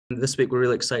This week, we're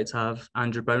really excited to have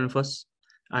Andrew Brown with us.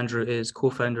 Andrew is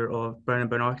co-founder of Brown &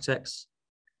 Brown Architects,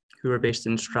 who are based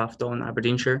in Strathdon,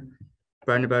 Aberdeenshire.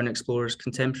 Brown & Brown explores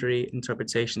contemporary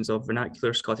interpretations of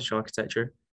vernacular Scottish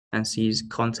architecture and sees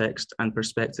context and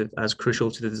perspective as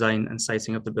crucial to the design and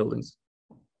siting of the buildings.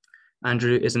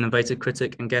 Andrew is an invited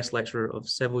critic and guest lecturer of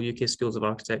several UK schools of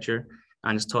architecture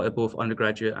and is taught at both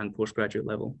undergraduate and postgraduate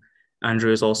level.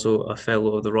 Andrew is also a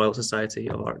fellow of the Royal Society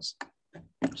of Arts.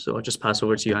 So I'll just pass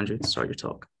over to you, Andrew, to start your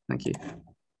talk. Thank you.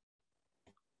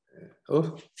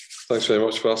 Hello, thanks very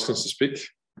much for asking us to speak.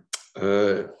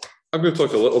 I'm going to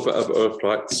talk a little bit about our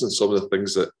practice and some of the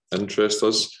things that interest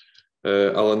us.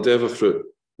 I'll endeavour for it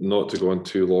not to go on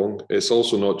too long. It's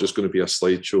also not just going to be a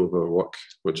slideshow of our work,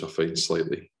 which I find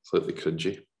slightly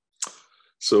cringy.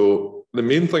 So the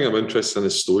main thing I'm interested in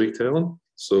is storytelling.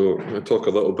 So I'm going to talk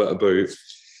a little bit about,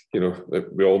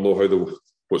 we all know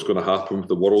what's going to happen with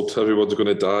the world. Everyone's going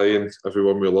to die, and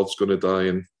everyone we love's going to die,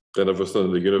 and then everything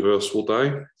in the universe will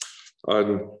die.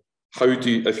 And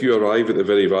if you arrive at the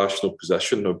very rational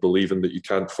position of believing that you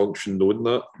can't function knowing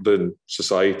that, then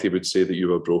society would say that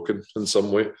you are broken in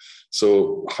some way.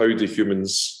 So how do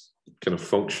humans kind of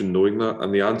function knowing that?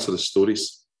 And the answer is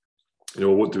stories.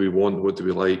 What do we want? What do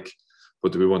we like?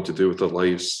 What do we want to do with our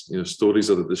lives? Stories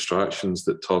are the distractions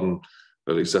that turn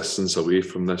our existence away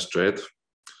from this dread.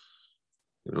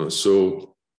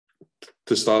 So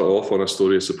to start off on a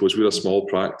story, I suppose we're a small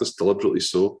practice, deliberately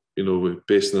so. We're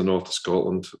based in the north of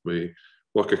Scotland. We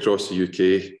work across the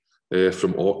UK,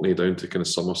 from Orkney down to kind of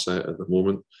Somerset at the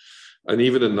moment. And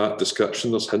even in that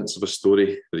description, there's hints of a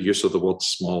story. The use of the word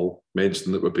small,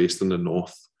 mentioning that we're based in the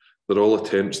north. They're all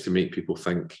attempts to make people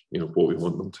think, what we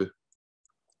want them to.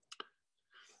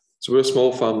 So we're a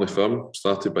small family firm,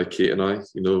 started by Kate and I.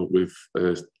 We've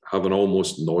have an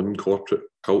almost non-corporate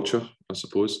culture, I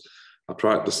suppose. A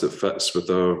practice that fits with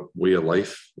our way of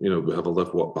life. We have a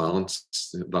live-work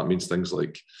balance. That means things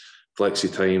like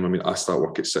flexi time. I start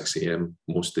work at 6 a.m.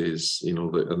 most days,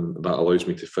 and that allows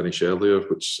me to finish earlier,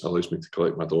 which allows me to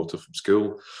collect my daughter from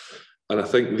school. And I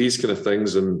think these kind of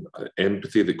things and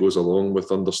empathy that goes along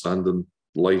with understanding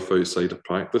life outside of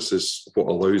practice is what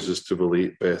allows us to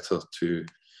relate better to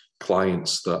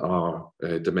clients that are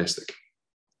domestic.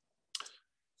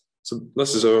 So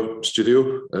this is our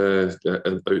studio out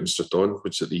in Strathdon,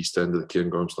 which is at the east end of the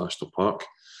Cairngorms National Park.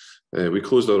 We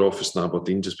closed our office in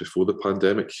Aberdeen just before the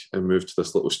pandemic and moved to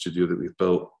this little studio that we've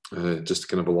built just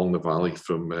kind of along the valley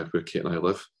from where Kate and I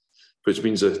live, which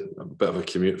means a bit of a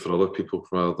commute for other people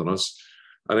rather than us.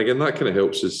 And again, that kind of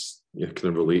helps us kind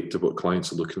of relate to what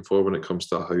clients are looking for when it comes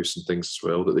to a house and things as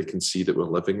well, that they can see that we're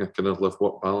living a kind of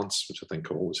live-work balance, which I think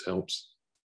always helps.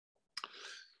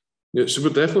 So we're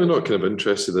definitely not kind of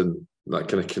interested in that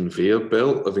kind of conveyor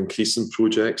belt of increasing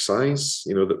project size,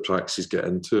 that practices get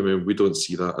into. We don't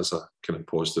see that as a kind of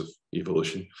positive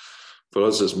evolution. For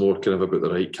us, it's more kind of about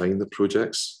the right kind of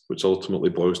projects, which ultimately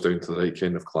boils down to the right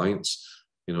kind of clients.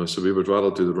 So we would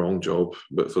rather do the wrong job,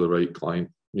 but for the right client,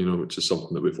 which is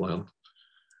something that we've learned.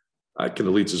 That kind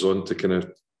of leads us on to kind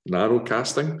of narrow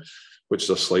casting, which is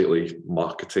a slightly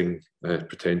marketing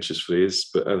pretentious phrase,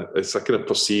 but it's a kind of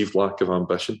perceived lack of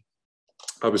ambition.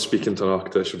 I was speaking to an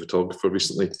architectural photographer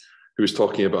recently who was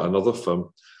talking about another firm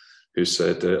who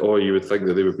said, you would think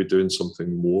that they would be doing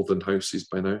something more than houses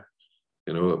by now,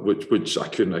 which I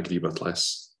couldn't agree with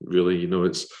less, really.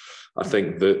 I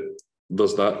think that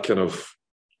there's that kind of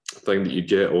thing that you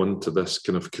get onto this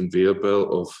kind of conveyor belt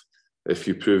of, if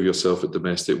you prove yourself at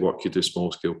domestic work, you do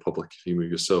small scale public. If you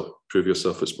prove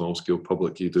yourself at small scale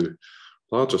public, you do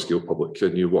larger scale public,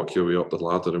 and you work your way up the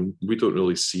ladder. And we don't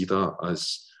really see that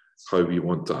as how we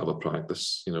want to have a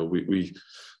practice. We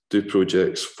do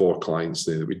projects for clients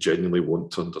that we genuinely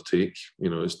want to undertake.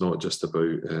 It's not just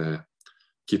about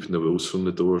keeping the wolves from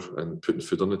the door and putting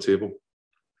food on the table.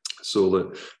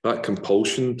 So that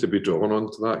compulsion to be drawn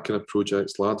onto that kind of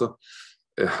projects ladder,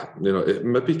 it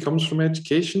maybe comes from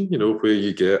education, where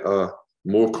you get a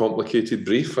more complicated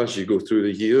brief as you go through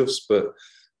the years, but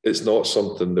it's not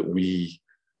something that we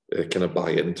kind of buy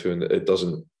into, and it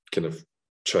doesn't kind of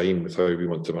chime with how we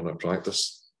want to run our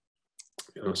practice.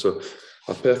 So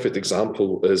a perfect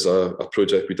example is a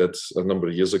project we did a number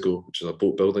of years ago, which is a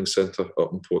boat building centre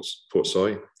up in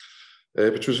Portsoy,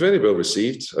 which was very well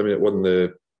received. It won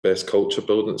the Best Culture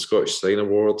Building at the Scottish Sign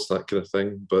Awards, that kind of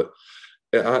thing, but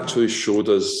it actually showed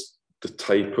us the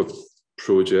type of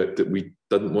project that we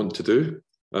didn't want to do.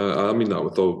 I mean that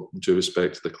with all due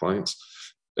respect to the clients,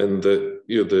 and that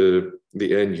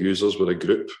the end users were a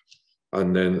group.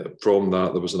 And then from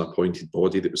that, there was an appointed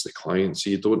body that was the client. So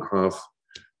you don't have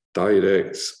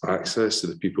direct access to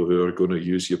the people who are going to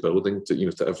use your building,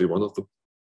 to every one of them.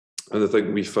 And I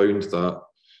think we found that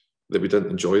we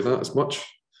didn't enjoy that as much,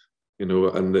 you know,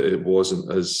 and that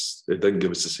it didn't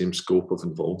give us the same scope of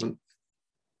involvement,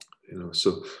 you know.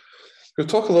 So we'll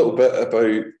talk a little bit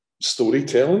about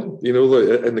storytelling, you know,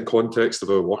 like in the context of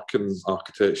our work in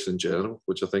architecture in general,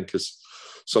 which I think is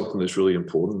something that's really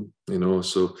important, you know.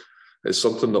 So it's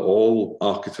something that all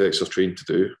architects are trained to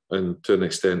do, and to an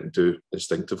extent do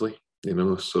instinctively, you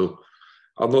know. So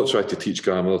I'm not trying to teach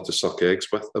grandmother to suck eggs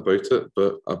about it,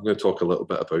 but I'm going to talk a little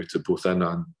bit about it both in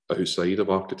and outside of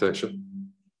architecture,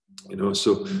 you know.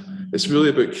 So it's really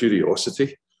about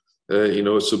curiosity, you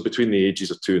know. So between the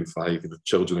ages of 2 and 5, you know,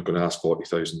 children are going to ask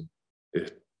 40,000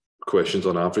 questions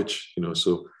on average, you know.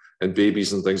 So, and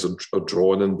babies and things are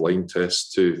drawn in blind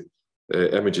tests to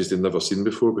images they've never seen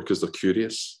before because they're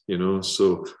curious, you know.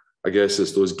 So I guess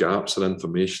it's those gaps in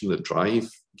information that drive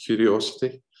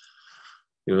curiosity,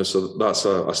 you know. So that's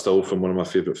a still from one of my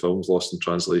favourite films, Lost in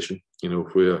Translation, you know,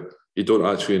 where you don't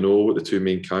actually know what the two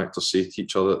main characters say to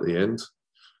each other at the end,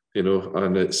 you know,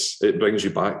 and it brings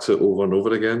you back to it over and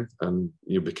over again, and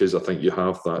you know, because I think you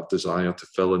have that desire to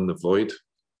fill in the void,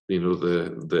 you know,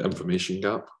 the information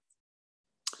gap.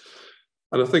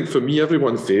 And I think for me,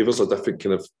 everyone favours a different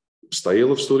kind of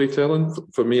style of storytelling.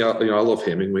 For me, I love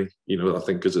Hemingway, you know. I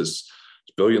think because it's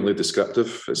brilliantly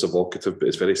descriptive, it's evocative, but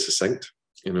it's very succinct,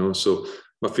 you know. So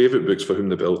my favourite book's For Whom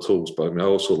the Bell Tolls, but I mean, I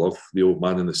also love The Old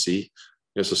Man and the Sea.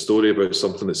 It's a story about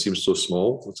something that seems so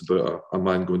small. It's about a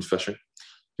man going fishing,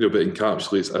 you know, but it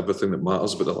encapsulates everything that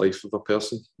matters about the life of a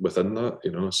person within that,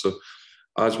 you know. So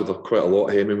as with quite a lot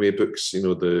of Hemingway books, you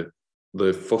know,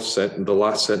 the first sentence, the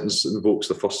last sentence invokes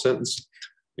the first sentence,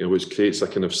 you know, which creates a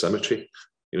kind of symmetry,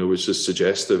 you know, which is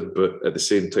suggestive, but at the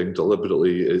same time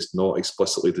deliberately is not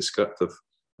explicitly descriptive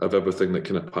of everything that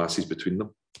kind of passes between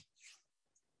them.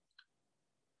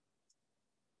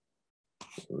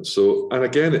 So, and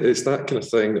again, it's that kind of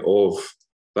thing of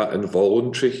that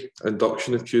involuntary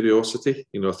induction of curiosity.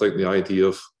 You know, I think the idea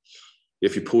of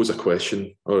if you pose a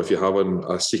question, or if you're having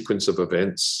a sequence of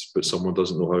events, but someone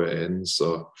doesn't know how it ends,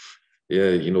 or yeah,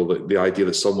 you know, the idea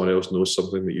that someone else knows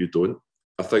something that you don't.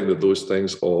 I think that those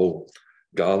things all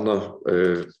garner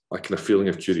a kind of feeling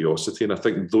of curiosity, and I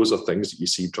think those are things that you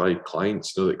see drive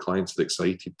clients. You know, that clients are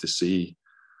excited to see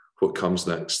what comes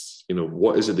next. You know,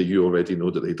 what is it that you already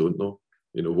know that they don't know?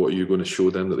 You know, what are you going to show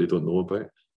them that they don't know about?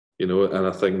 You know, and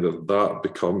I think that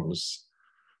becomes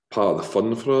part of the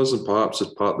fun for us, and perhaps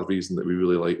is part of the reason that we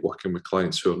really like working with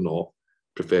clients who are not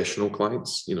professional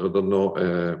clients. You know, they're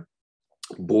not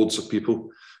boards of people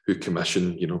who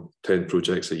commission, you know, 10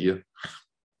 projects a year.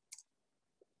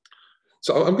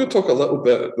 So I'm going to talk a little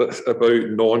bit about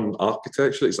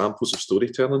non-architectural examples of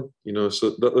storytelling. You know,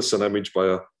 so this is an image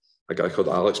by a guy called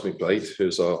Alex McBride,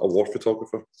 who's a war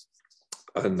photographer.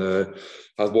 And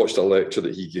I watched a lecture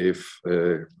that he gave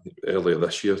earlier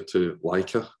this year to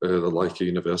Leica, the Leica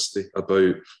University,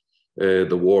 about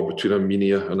the war between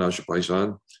Armenia and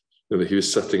Azerbaijan. You know, he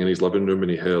was sitting in his living room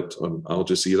and he heard on Al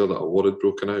Jazeera that a war had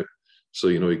broken out. So,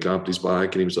 you know, he grabbed his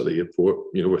bag and he was at the airport,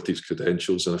 you know, with his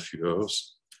credentials in a few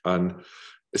hours. And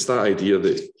it's that idea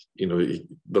that, you know,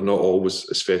 they're not always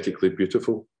aesthetically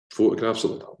beautiful photographs,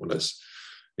 although that one is.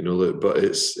 You know, but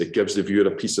it gives the viewer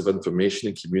a piece of information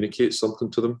and communicates something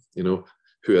to them. You know,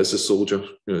 who is a soldier?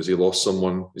 You know, has he lost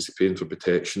someone? Is he paying for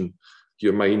protection?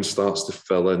 Your mind starts to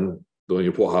fill in, you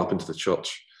know, what happened to the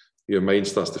church. Your mind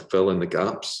starts to fill in the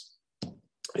gaps.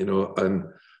 You know, and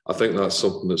I think that's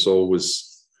something that's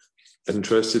always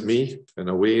interested me in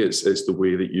a way. It's the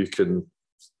way that you can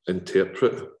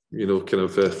interpret, you know, kind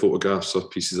of photographs or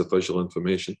pieces of visual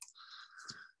information.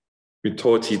 I mean,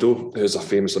 Todd Hido, who's a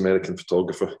famous American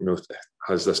photographer, you know,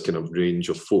 has this kind of range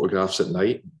of photographs at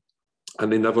night,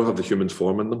 and they never have the human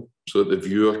form in them, so that the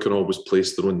viewer can always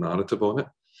place their own narrative on it.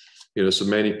 You know, so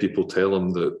many people tell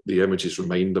them that the images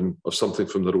remind them of something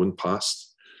from their own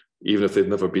past, even if they've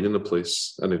never been in the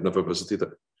place and they've never visited it.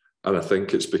 And I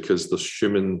think it's because there's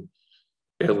human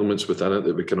elements within it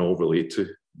that we can all relate to,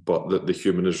 but that the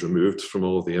human is removed from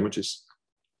all of the images.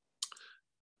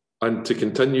 And to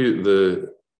continue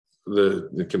the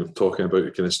kind of talking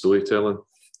about kind of storytelling,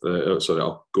 sorry,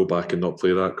 I'll go back and not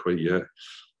play that quite yet,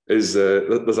 is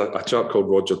there's a chap called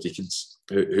Roger Deakins,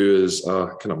 who is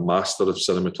a kind of master of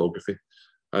cinematography.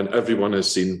 And everyone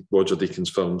has seen Roger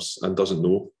Deakins films and doesn't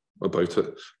know about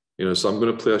it. You know, so I'm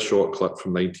going to play a short clip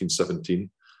from 1917, you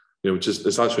know, which is,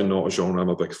 it's actually not a genre I'm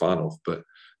a big fan of, but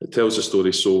it tells the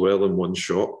story so well in one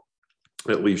shot,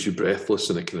 it leaves you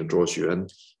breathless and it kind of draws you in.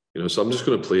 You know, so I'm just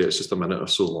going to play it. It's just a minute or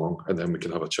so long, and then we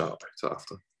can have a chat about it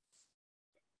after.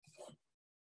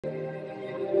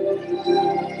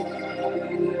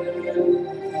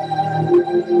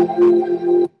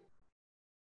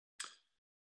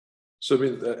 So, I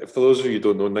mean, for those of you who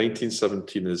don't know,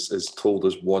 1917 is told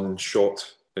as one shot,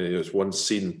 it's one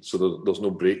scene, so there's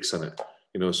no breaks in it,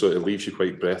 so it leaves you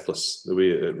quite breathless the way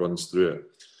it runs through it.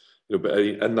 But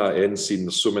in that end scene,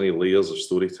 there's so many layers of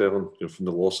storytelling, from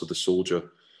the loss of the soldier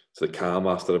to the calm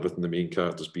after everything the main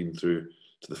character's been through,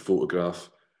 to the photograph.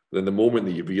 And then the moment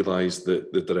that you realise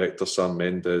that the director, Sam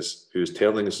Mendes, who is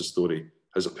telling us the story,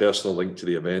 has a personal link to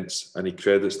the events, and he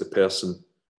credits the person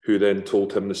who then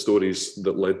told him the stories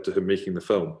that led to him making the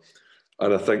film.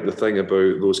 And I think the thing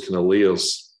about those kind of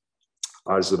layers,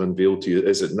 as they're unveiled to you,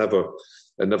 is it never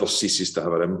ceases to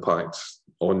have an impact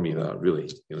on me, that really,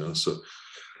 so.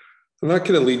 And that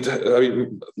kind of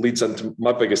leads into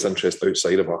my biggest interest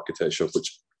outside of architecture,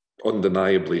 which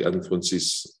undeniably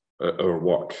influences our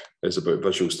work, is about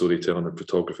visual storytelling and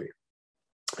photography.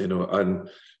 And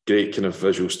great kind of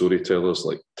visual storytellers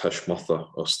like Tish Murtha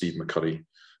or Steve McCurry,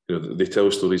 they tell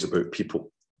stories about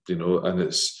people,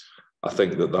 and I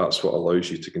think that's what allows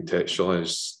you to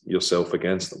contextualize yourself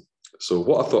against them. So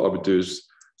what I thought I would do is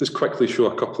just quickly show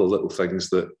a couple of little things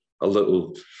that are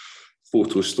little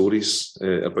photo stories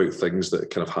about things that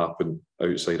kind of happen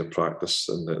outside of practice,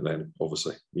 and then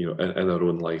obviously, in our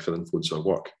own life and influence our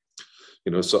work.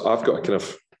 So I've got a kind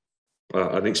of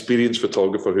an experienced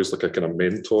photographer who's like a kind of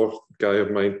mentor guy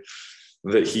of mine,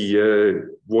 that he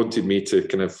wanted me to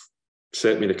kind of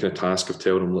set me the kind of task of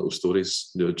telling him little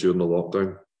stories during the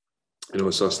lockdown.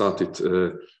 So I started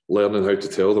learning how to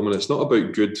tell them, and it's not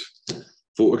about good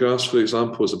photographs, for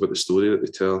example, it's about the story that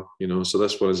they tell. So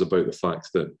this one is about the fact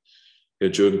that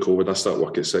during COVID, I start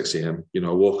work at 6 a.m. I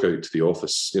walk out to the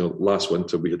office. Last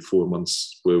winter we had 4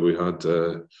 months where we had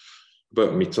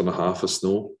about 1.5 meters of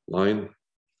snow lying.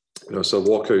 So I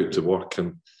walk out to work,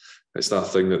 and it's that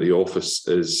thing that the office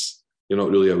is, you're not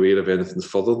really aware of anything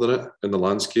further than it in the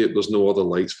landscape. There's no other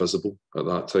lights visible at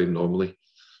that time normally.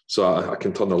 So I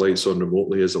can turn the lights on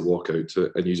remotely as I walk out to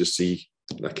it, and you just see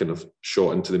a kind of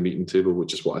shot into the meeting table,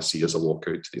 which is what I see as I walk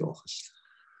out to the office.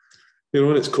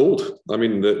 And it's cold. I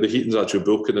mean, the heating's actually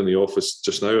broken in the office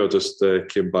just now. I just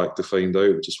came back to find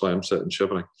out, which is why I'm sitting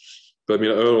shivering. But I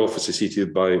mean, our office is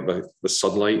heated by the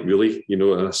sunlight, really, and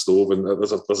a stove, and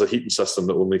there's a heating system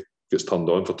that only gets turned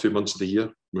on for 2 months of the year,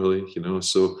 really,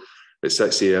 So at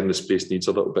 6 a.m, the space needs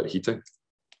a little bit of heating.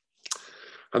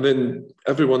 And then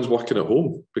everyone's working at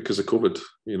home because of COVID,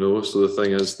 So the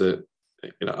thing is that,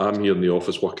 I'm here in the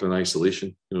office working in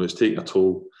isolation. It's taking a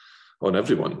toll on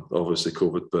everyone, obviously,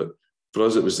 COVID. But for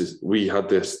us, we had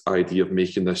this idea of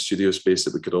making this studio space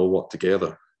that we could all work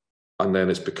together. And then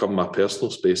it's become my personal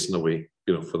space in a way,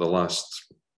 for the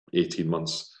last 18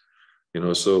 months.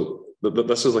 So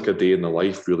this is like a day in the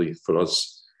life, really, for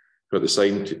us. At the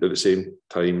same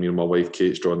time, my wife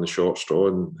Kate's drawing the short straw,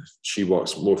 and she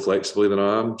works more flexibly than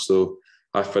I am. So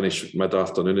I finish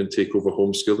mid-afternoon and take over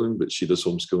homeschooling, but she does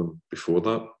homeschooling before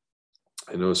that.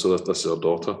 So this is her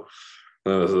daughter.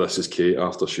 This is Kate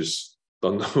after she's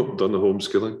done the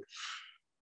homeschooling.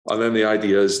 And then the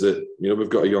idea is that, we've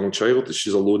got a young child that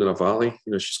she's alone in a valley.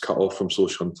 She's cut off from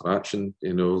social interaction,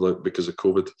 because of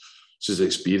COVID. She's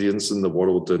experiencing the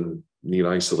world in near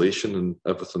isolation and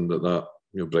everything that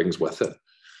brings with it.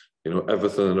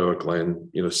 Everything in our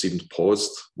Glen, seemed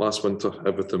paused last winter.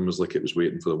 Everything was like it was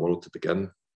waiting for the world to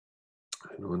begin.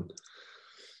 And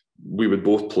we would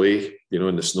both play,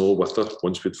 in the snow with her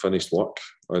once we'd finished work.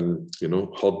 And,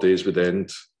 her days would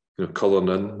end, colouring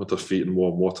in with her feet in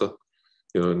warm water.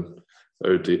 And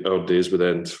our days would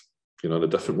end, in a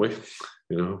different way,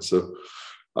 So,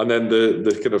 and then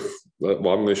the kind of,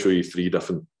 well, I'm going to show you 3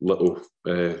 different little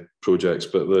projects,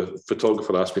 but the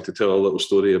photographer asked me to tell a little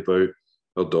story about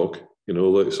our dog,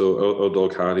 so our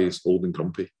dog Harry is old and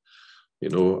grumpy,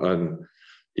 and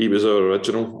he was our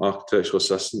original architectural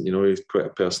assistant, he's quite a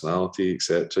personality,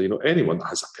 etc. Anyone that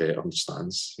has a pet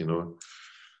understands,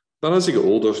 Then as he got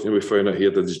older, we found out he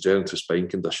had a degenerative spine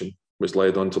condition, which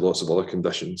led on to lots of other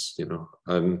conditions,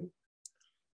 and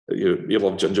he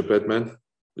loved gingerbread men,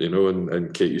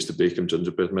 and Kate used to bake him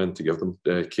gingerbread men to give them,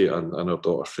 Kate and our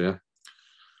daughter Freya.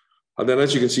 And then,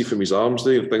 as you can see from his arms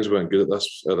there, things weren't good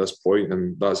at this point,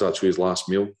 and that's actually his last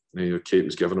meal. Kate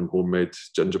was giving him homemade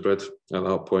gingerbread at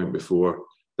that point before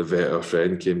the vet, our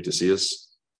friend, came to see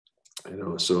us.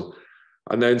 So,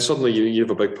 and then suddenly you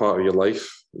have a big part of your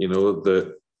life,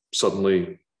 that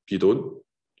suddenly you don't,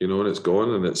 and it's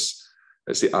gone, and it's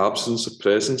the absence of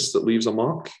presence that leaves a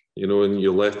mark, and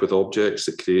you're left with objects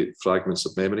that create fragments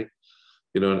of memory.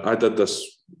 And I did this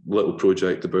little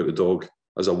project about the dog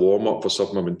as a warm-up for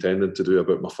something I'm intending to do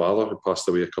about my father, who passed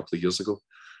away a couple of years ago.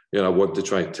 I want to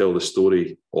try and tell the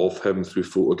story of him through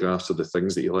photographs of the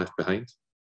things that he left behind.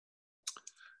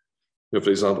 You know,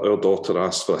 for example, our daughter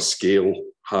asked for a scale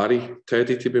Harry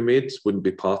teddy to be made, wouldn't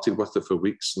be parted with it for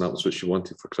weeks, and that was what she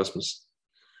wanted for Christmas.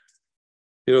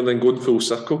 You know, and then going full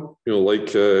circle, you know,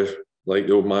 like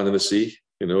the old man in the sea,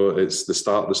 you know, it's the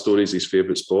start of the story is his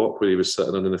favourite spot where he was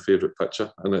sitting in a favourite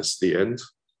picture, and it's the end.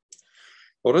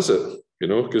 Or is it? You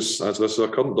know, because as this is our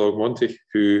current dog, Monty,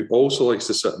 who also likes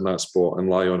to sit in that spot and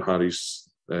lie on Harry's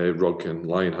rug and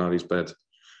lie in Harry's bed.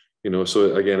 You know,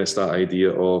 so again, it's that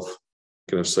idea of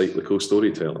kind of cyclical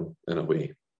storytelling in a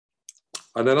way.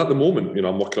 And then at the moment, you know,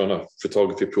 I'm working on a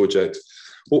photography project,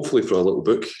 hopefully for a little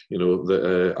book, you know,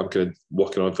 that I'm kind of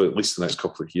working on for at least the next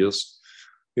couple of years,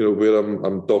 you know, where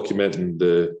I'm documenting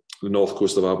the north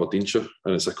coast of Aberdeenshire,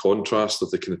 and it's a contrast of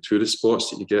the kind of tourist spots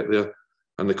that you get there,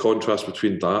 and the contrast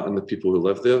between that and the people who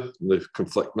live there, and the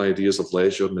conflicting ideas of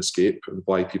leisure and escape and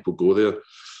why people go there.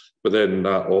 But then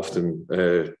that often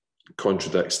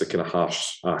contradicts the kind of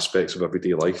harsh aspects of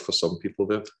everyday life for some people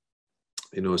there.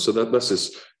 You know, so that this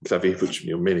is Crivey, which,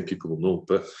 you know, many people will know,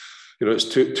 but you know, it's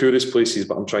tourist places,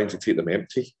 but I'm trying to take them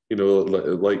empty. You know,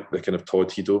 like the kind of Todd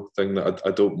Hido thing, that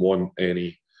I don't want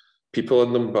any people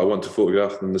in them, but I want to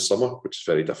photograph them in the summer, which is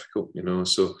very difficult. You know,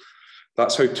 so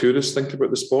that's how tourists think about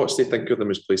the spots. They think of them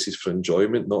as places for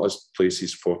enjoyment, not as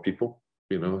places for people.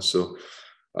 You know, so.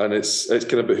 And it's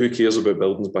kind of, but who cares about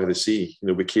buildings by the sea? You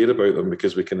know, we care about them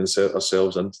because we can insert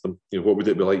ourselves into them. You know, what would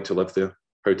it be like to live there?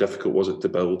 How difficult was it to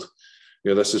build?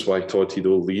 You know, this is why Todd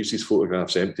Hido leaves his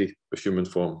photographs empty with human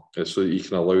form, so that you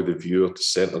can allow the viewer to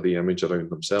centre the image around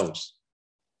themselves.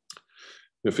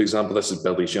 You know, for example, this is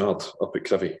Billy's yard up at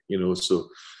Crivey. You know, so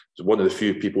it's one of the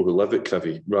few people who live at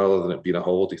Crivey, rather than it being a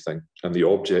holiday thing, and the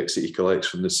objects that he collects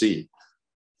from the sea.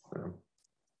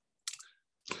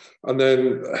 And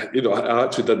then, you know, I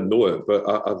actually didn't know it,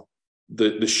 but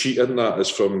the sheet in that is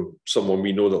from someone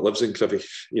we know that lives in Crivey,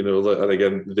 you know, and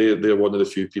again, they're one of the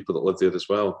few people that live there as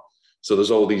well. So there's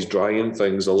all these drying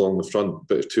things along the front,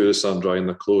 but if tourists aren't drying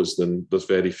their clothes, then there's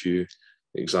very few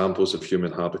examples of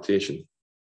human habitation.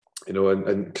 You know,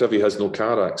 and Crivey has no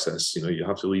car access. You know, you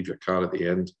have to leave your car at the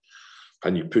end,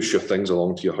 and you push your things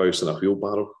along to your house in a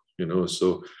wheelbarrow, you know,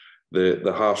 so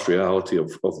the harsh reality of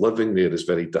living there is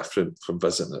very different from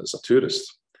visiting it as a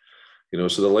tourist. You know,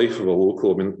 so the life of a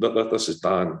local, I mean, this is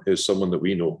Dan, who's someone that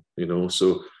we know, you know,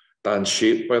 so Dan's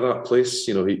shaped by that place.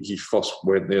 You know, he first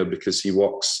went there because he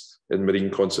works in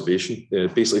marine conservation,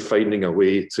 basically finding a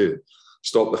way to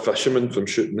stop the fishermen from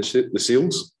shooting the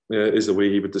seals, is the way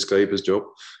he would describe his job.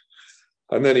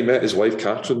 And then he met his wife,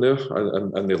 Catherine, there,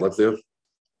 and they lived there.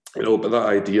 You know, but that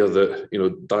idea that, you know,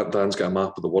 Dan's got a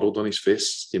map of the world on his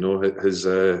face, you know,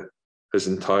 his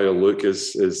entire look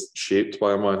is shaped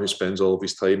by a man who spends all of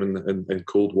his time in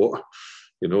cold water,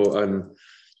 you know, and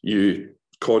you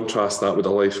contrast that with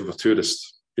the life of a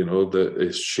tourist, you know, that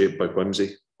is shaped by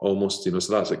whimsy almost, you know,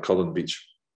 so that's at Cullen Beach.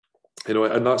 You know,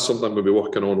 and that's something we'll be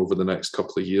working on over the next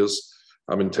couple of years.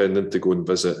 I'm intending to go and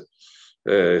visit.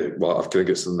 Well, I've kind of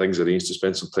got some things arranged to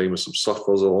spend some time with some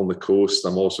surfers along the coast.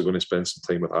 I'm also going to spend some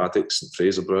time with addicts in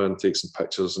Fraserburgh and take some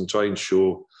pictures and try and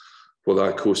show what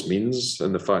that coast means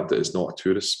and the fact that it's not a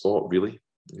tourist spot, really.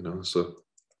 You know, so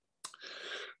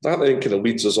that then kind of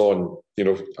leads us on. You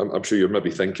know, I'm sure you're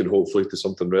maybe thinking, hopefully, to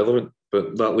something relevant,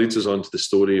 but that leads us on to the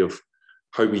story of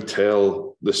how we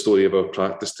tell the story of our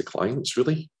practice to clients,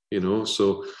 really. You know,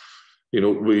 so. You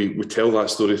know, we tell that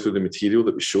story through the material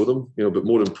that we show them, you know, but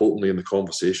more importantly in the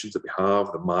conversations that we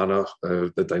have, the manner,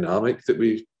 the dynamic that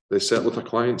they set with our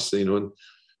clients, you know, and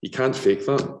you can't fake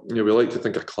that. You know, we like to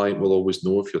think a client will always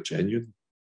know if you're genuine,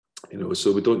 you know,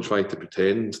 so we don't try to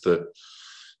pretend that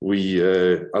we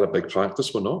are a big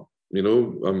practice. We're not, you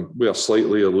know, we are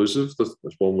slightly elusive. That's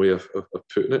one way of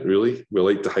putting it, really. We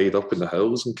like to hide up in the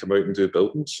hills and come out and do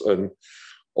buildings, and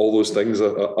all those things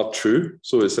are true.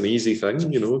 So it's an easy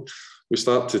thing, you know. We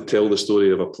start to tell the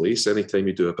story of a place anytime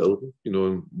you do a building, you know,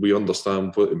 and we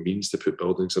understand what it means to put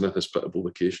buildings in hospitable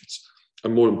locations,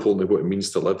 and more importantly, what it means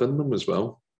to live in them as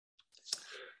well.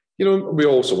 You know, we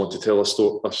also want to tell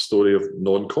a story of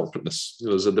non-corporateness. You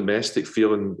know, there's a domestic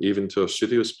feeling even to our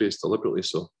studio space deliberately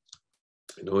so,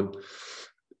 you know, and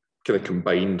kind of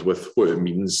combined with what it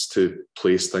means to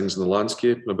place things in the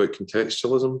landscape and about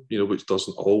contextualism, you know, which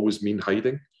doesn't always mean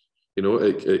hiding. You know,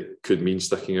 it could mean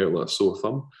sticking out like a sore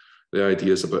thumb. The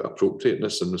idea is about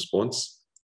appropriateness and response.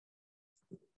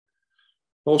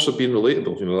 Also being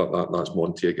relatable, you know, that's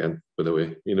Monty again, by the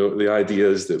way. You know, the idea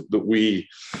is that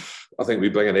I think we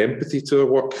bring an empathy to our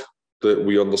work, that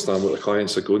we understand what the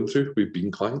clients are going through. We've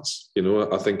been clients, you know.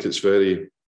 I think it's very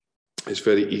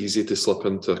easy to slip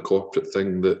into a corporate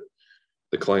thing that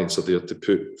the clients are there to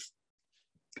put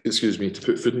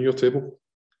food on your table.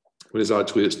 Whereas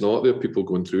actually it's not. There are people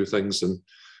going through things, and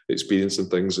experiencing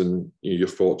things, and you're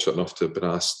fortunate enough to have been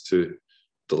asked to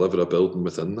deliver a building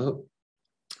within that.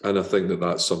 And I think that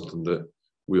that's something that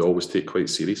we always take quite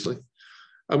seriously.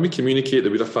 And we communicate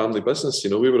that we're a family business.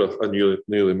 We were a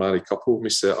newly married couple when we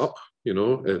set up.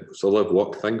 It's a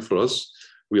live-work thing for us.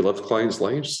 We live clients'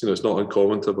 lives. It's not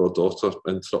uncommon to have our daughter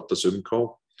interrupt a Zoom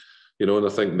call. And I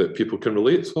think that people can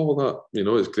relate to all that.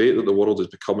 It's great that the world is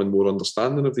becoming more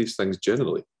understanding of these things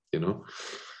generally,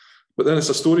 But then it's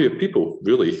a story of people,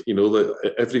 really.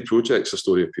 That every project's a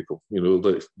story of people.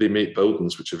 That they make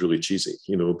buildings, which are really cheesy,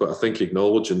 But I think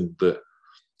acknowledging that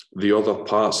the other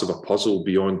parts of a puzzle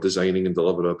beyond designing and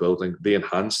delivering a building, they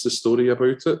enhance the story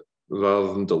about it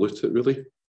rather than dilute it, really.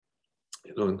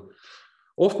 And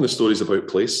often the story's about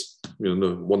place,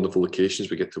 the wonderful locations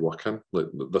we get to work in. Like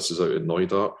this is out in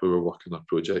Neudarp, where we're working on a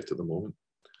project at the moment.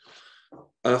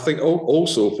 And I think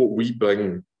also what we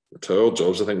bring to our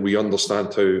jobs, I think we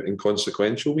understand how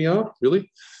inconsequential we are, really,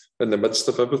 in the midst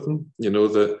of everything.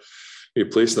 That you're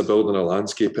placing a building in a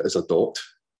landscape, it is a dot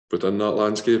within that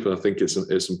landscape. And I think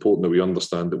it's important that we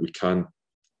understand that we can't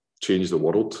change the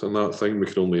world in that thing. We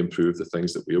can only improve the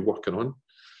things that we're working on.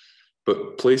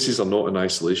 But places are not in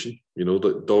isolation.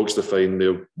 That dogs define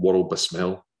their world by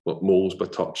smell, like moles by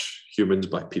touch, humans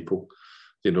by people.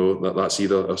 That's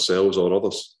either ourselves or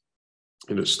others.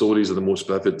 Stories are the most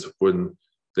vivid when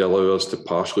they allow us to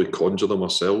partially conjure them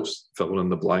ourselves, filling in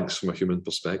the blanks from a human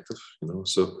perspective.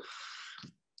 So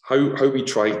how we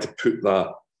try to put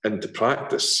that into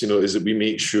practice, is that we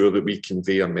make sure that we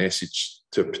convey a message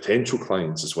to potential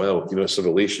clients as well. It's a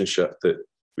relationship that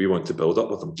we want to build up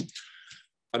with them.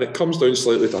 And it comes down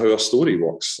slightly to how our story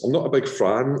works. I'm not a big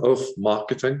fan of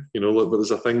marketing, but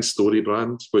there's a thing, story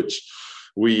brand, which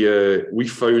we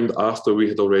found after we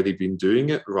had already been doing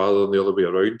it rather than the other way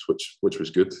around, which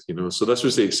was good. So this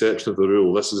was the exception of the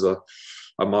rule. This is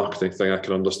a marketing thing I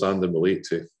can understand and relate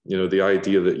to. The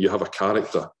idea that you have a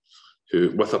character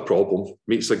who, with a problem,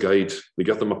 meets a guide, they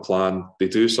give them a plan, they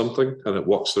do something, and it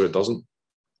works or it doesn't.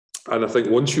 And I think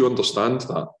once you understand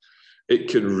that, it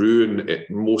can ruin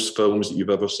most films that you've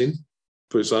ever seen.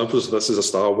 For example, so this is a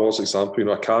Star Wars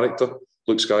example. A character,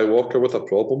 Luke Skywalker, with a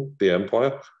problem, the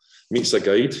Empire, meets a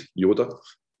guide, Yoda,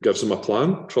 gives him a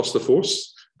plan, trust the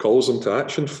Force, calls him to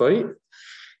action, fight.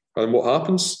 And what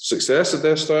happens? Success, the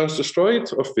Death Star is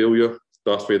destroyed, or failure,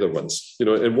 Darth Vader wins.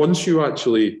 And once you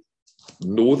actually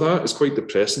know that, it's quite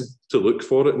depressing to look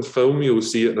for it in film. You'll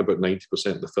see it in about 90%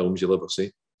 of the films you'll ever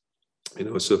see.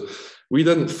 So we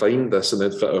didn't find this and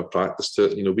then fit our practice to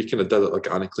it. We kind of did it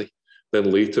organically.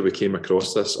 Then later we came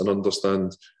across this and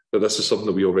understand that this is something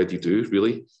that we already do,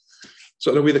 really.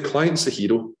 So in a way, the client's the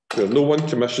hero. No one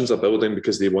commissions a building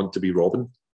because they want to be Robin.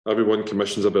 Everyone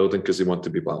commissions a building because they want to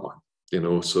be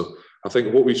Batman. So I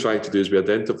think what we try to do is we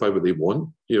identify what they want,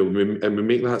 and we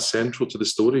make that central to the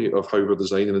story of how we're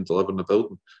designing and delivering the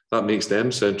building. That makes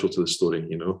them central to the story.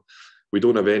 We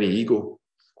don't have any ego.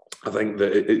 I think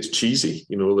that it's cheesy,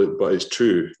 but it's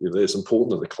true. It's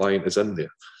important that the client is in there.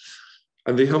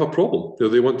 And they have a problem.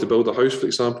 They want to build a house, for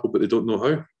example, but they don't know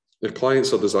how. Their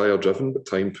clients are desire-driven, but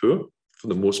time-poor, for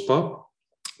the most part.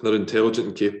 They're intelligent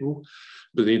and capable,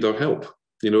 but they need our help.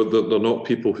 They're not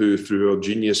people who, through our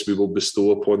genius, we will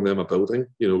bestow upon them a building,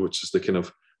 which is the kind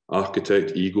of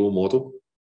architect ego model.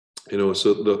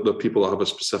 So they're people that have a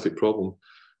specific problem.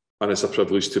 And it's a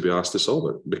privilege to be asked to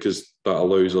solve it because that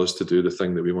allows us to do the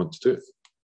thing that we want to do.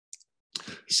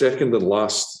 Second and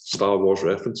last Star Wars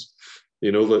reference,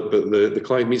 the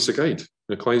client meets a guide.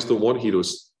 The clients don't want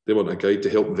heroes. They want a guide to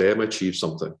help them achieve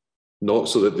something, not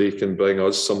so that they can bring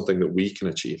us something that we can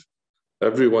achieve.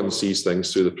 Everyone sees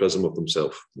things through the prism of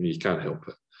themselves, and you can't help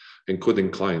it,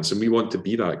 including clients. And we want to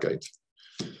be that guide.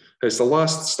 It's the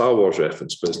last Star Wars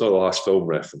reference, but it's not the last film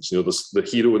reference. There's the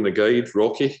hero and the guide,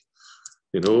 Rocky.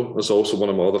 There's also one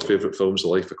of my other favourite films, The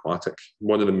Life Aquatic.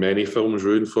 One of the many films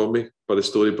ruined for me by the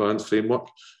story brand framework.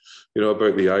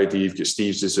 About the idea you've got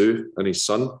Steve Zissou and his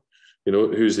son,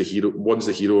 who's the hero. One's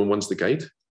the hero and one's the guide.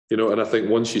 And I think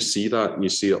once you see that, you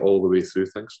see it all the way through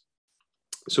things.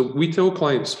 So we tell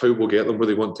clients how we'll get them where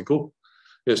they want to go.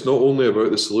 It's not only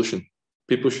about the solution.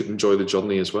 People should enjoy the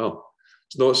journey as well.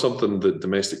 It's not something that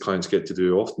domestic clients get to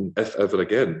do often, if ever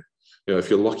again. If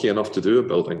you're lucky enough to do a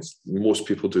building, most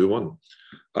people do one.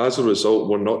 As a result,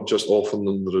 we're not just offering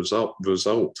them the result,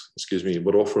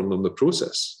 we're offering them the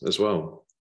process as well.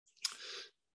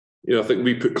 I think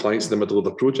we put clients in the middle of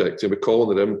the project, we call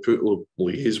on their input, we'll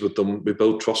liaise with them, we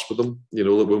build trust with them.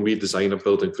 When we design a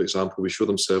building, for example, we show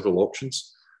them several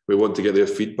options. We want to get their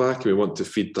feedback and we want to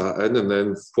feed that in. And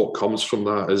then what comes from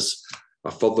that is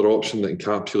a further option that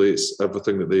encapsulates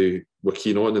everything that they were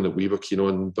keen on and that we were keen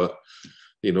on. But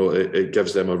you know, it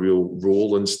gives them a real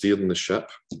role in steering the ship,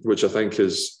 which I think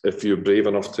is, if you're brave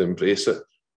enough to embrace it,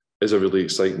 is a really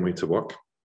exciting way to work.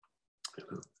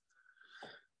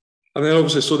 And then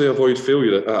obviously, so they avoid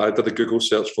failure, I did a Google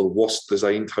search for the worst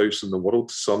designed house in the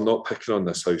world. So I'm not picking on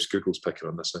this house, Google's picking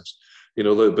on this house. You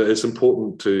know, but it's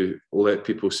important to let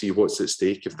people see what's at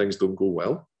stake if things don't go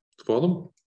well for them.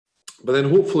 But then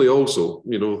hopefully also,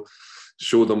 you know,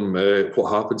 show them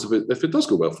what happens if it does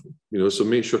go well for them. You know, so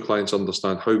make sure clients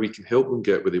understand how we can help them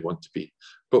get where they want to be,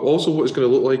 but also what it's going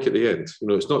to look like at the end. You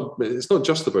know, it's not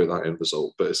just about that end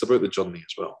result, but it's about the journey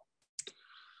as well.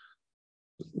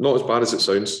 Not as bad as it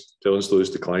sounds, telling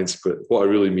stories to clients, but what I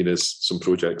really mean is some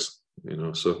projects. You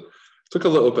know, so took a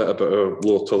little bit about our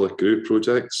Lower Tulloch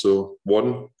project. So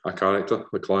one, a character,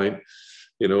 the client.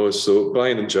 You know, so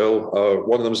Brian and Jill,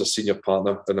 one of them is a senior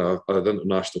partner in an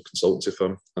international consultancy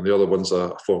firm, and the other one's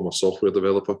a former software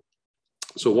developer.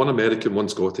 So one American, one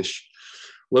Scottish,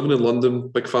 living in London,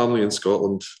 big family in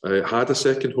Scotland, had a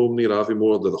second home near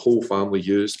Aviemore that the whole family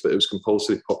used, but it was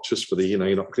compulsory purchase for the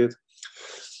E9 upgrade.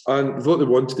 And what they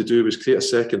wanted to do was create a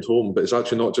second home, but it's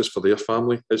actually not just for their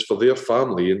family, it's for their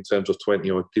family in terms of 20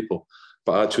 odd people,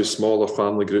 but actually smaller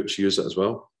family groups use it as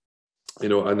well. You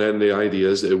know, and then the idea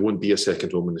is that it won't be a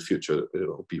second home in the future,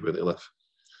 it'll be where they live.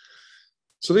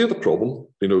 So they're the problem,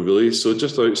 you know, really. So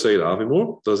just outside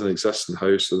Aviemore, there's an existing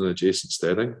house in an adjacent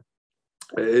steading.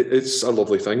 It's a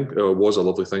lovely thing, or it was a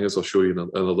lovely thing, as I'll show you in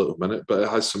a little minute, but it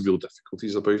has some real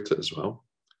difficulties about it as well.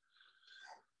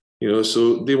 You know,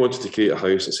 so they wanted to create a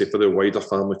house, let's say, for their wider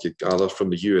family could gather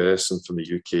from the US and from the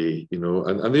UK, you know,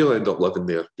 and they'll end up living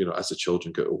there, you know, as the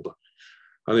children get older.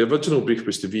 And the original brief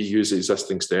was to reuse the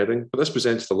existing steading, but this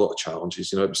presented a lot of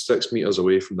challenges. You know, it was 6 metres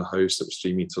away from the house, it was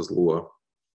 3 metres lower.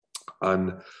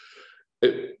 And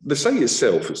the site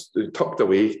itself is tucked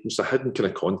away, it's a hidden kind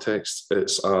of context.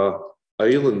 It's an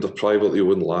island of privately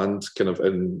owned land kind of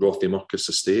in Rothiemurchus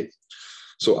estate.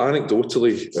 So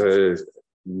anecdotally,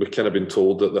 we've kind of been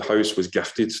told that the house was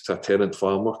gifted to a tenant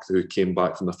farmer who came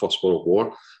back from the First World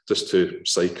War, just to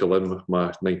cycle in with my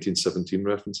 1917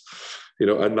 reference, you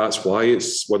know, and that's why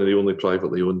it's one of the only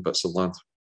privately owned bits of land.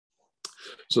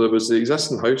 So there was the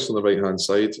existing house on the right-hand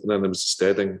side, and then there was the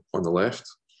steading on the left.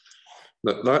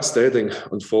 Now, that steading,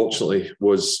 unfortunately,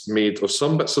 was made of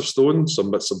some bits of stone,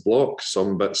 some bits of block,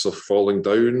 some bits of falling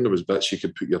down. There was bits you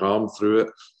could put your arm through it.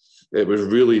 It was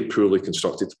really poorly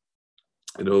constructed.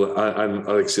 You know, and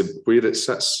like I said, where it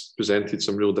sits presented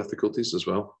some real difficulties as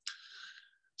well.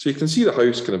 So you can see the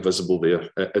house kind of visible there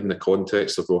in the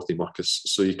context of Rothiemurchus.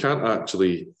 So you can't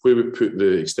actually, where we put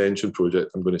the extension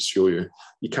project I'm going to show you,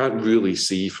 you can't really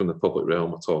see from the public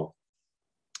realm at all.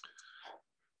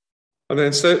 And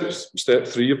then step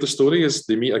 3 of the story is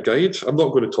they meet a guide. I'm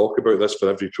not going to talk about this for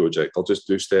every project. I'll just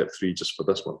do step 3 just for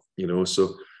this one. You know,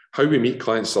 so how we meet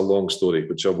clients is a long story,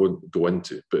 which I won't go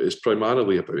into, but it's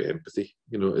primarily about empathy,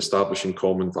 you know, establishing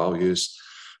common values,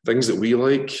 things that we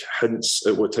like, hints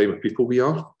at what type of people we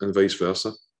are, and vice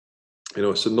versa. You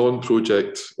know, it's a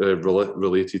non-project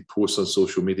related posts on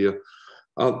social media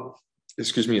aren't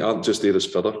just there as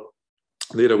filler.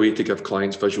 They're a way to give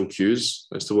clients visual cues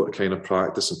as to what kind of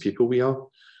practice and people we are,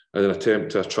 and an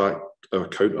attempt to attract our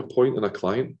counterpoint in a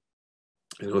client.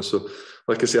 You know, so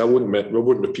like I say, I wouldn't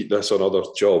repeat this on other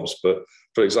jobs, but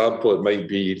for example, it might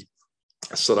be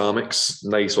ceramics,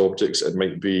 nice objects. It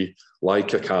might be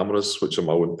Leica cameras, which are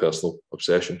my own personal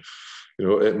obsession. You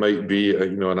know, it might be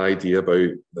you know, an idea about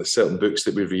certain books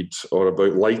that we read, or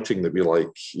about lighting that we like.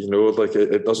 You know, like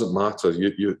it doesn't matter.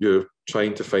 You're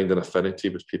trying to find an affinity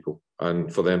with people,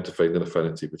 and for them to find an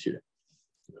affinity with you.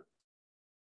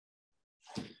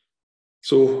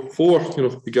 So 4, you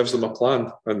know, it gives them a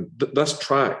plan, and this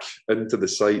track into the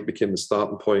site became the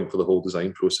starting point for the whole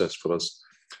design process for us.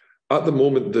 At the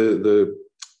moment, the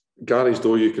garage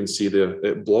door you can see there,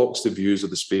 it blocks the views of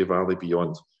the Spey Valley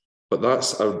beyond. But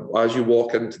that's, as you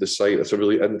walk into the site, it's a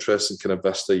really interesting kind of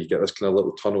vista. You get this kind of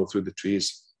little tunnel through the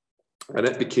trees. And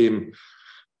it became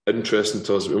interesting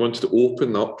to us. We wanted to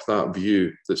open up that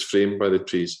view that's framed by the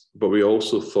trees, but we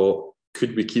also thought,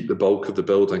 could we keep the bulk of the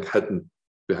building hidden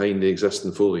behind the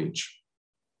existing foliage?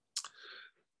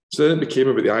 So then it became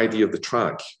about the idea of the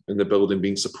track and the building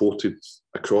being supported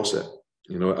across it,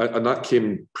 you know, and that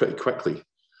came pretty quickly.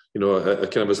 You know,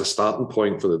 kind of as a starting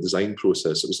point for the design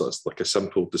process, it was like a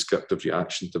simple descriptive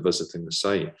reaction to visiting the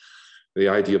site. The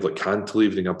idea of like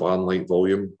cantilevering a barn-like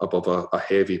volume above a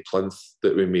heavy plinth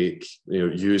that we make, you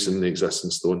know, using the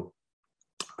existing stone,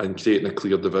 and creating a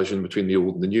clear division between the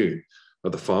old and the new,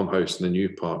 or the farmhouse and the new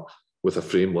part, with a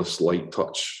frameless light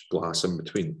touch glass in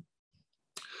between.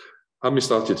 And we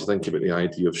started to think about the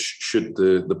idea of should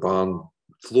the barn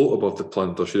float above the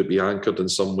plinth, or should it be anchored in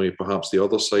some way, perhaps the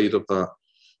other side of that,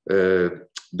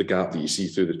 the gap that you see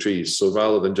through the trees? So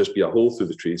rather than just be a hole through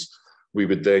the trees, we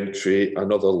would then create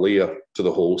another layer to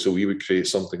the hole. So we would create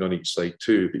something on each side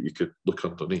too that you could look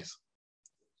underneath.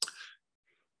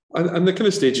 And the kind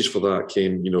of stages for that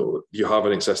came, you have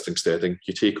an existing steading,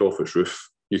 you take off its roof,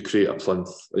 you create a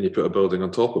plinth, and you put a building on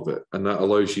top of it. And that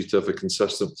allows you to have a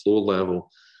consistent flow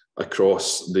level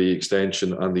across the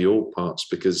extension and the old parts,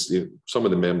 because some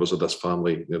of the members of this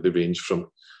family, they range from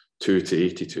 2 to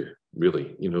 82,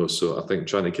 really. So I think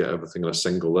trying to get everything on a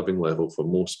single living level for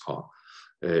most part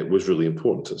was really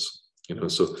important to us.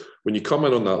 So when you come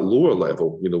in on that lower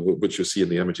level, which you'll see in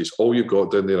the images, all you've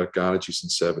got down there are garages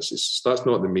and services. So that's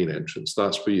not the main entrance.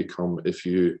 That's where you come if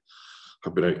you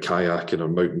have been out kayaking or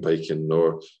mountain biking,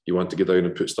 or you want to get down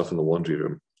and put stuff in the laundry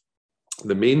room.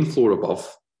 The main floor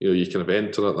above, you kind of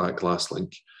enter at that glass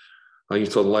link, and you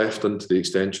turn left into the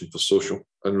extension for social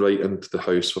and right into the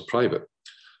house for private.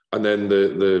 And then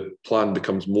the plan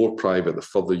becomes more private the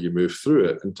further you move through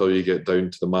it, until you get down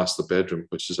to the master bedroom,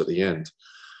 which is at the end.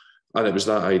 And it was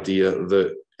that idea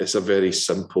that it's a very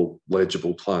simple,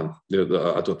 legible plan. I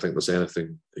don't think there's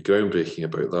anything groundbreaking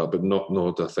about that, but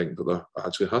nor do I think that there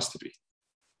actually has to be.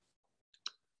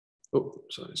 Oh,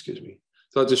 sorry, excuse me.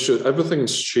 So that just shows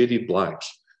everything's shaded black.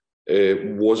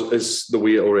 Is the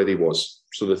way it already was.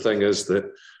 So the thing is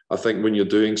that I think when you're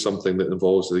doing something that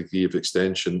involves a degree of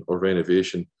extension or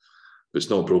renovation, if it's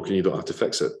not broken, you don't have to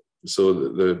fix it. So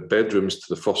the bedrooms to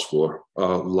the first floor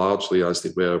are largely as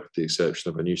they were, with the exception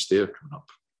of a new stair coming up.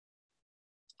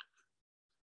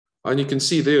 And you can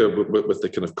see there with the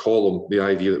kind of column, the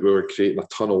idea that we were creating a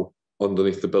tunnel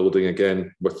underneath the building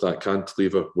again with that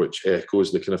cantilever, which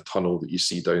echoes the kind of tunnel that you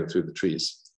see down through the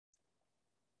trees.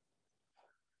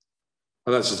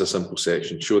 And that's just a simple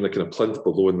section showing the kind of plinth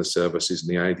below in the services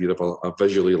and the idea of a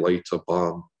visually lighter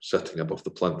barn sitting above the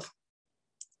plinth.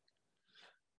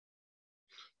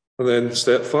 And then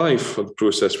step 5 of the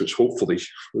process, which hopefully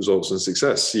results in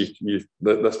success.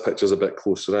 This picture's a bit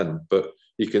closer in, but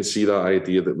you can see that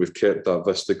idea that we've kept that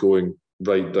vista going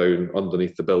right down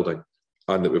underneath the building,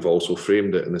 and that we've also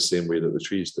framed it in the same way that the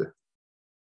trees do.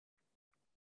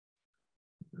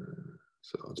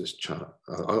 So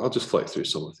I'll just flick through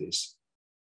some of these.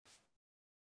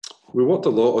 We worked a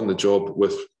lot on the job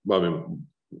with,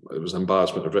 it was an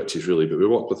embarrassment of riches really, but we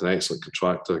worked with an excellent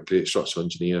contractor, a great structural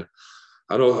engineer,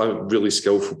 and a really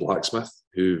skillful blacksmith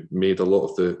who made a lot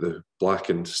of the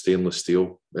blackened stainless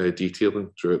steel detailing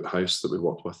throughout the house that we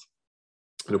worked with.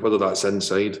 And whether that's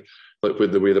inside, like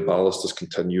with the way the balusters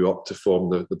continue up to form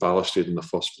the balustrade on the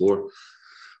first floor,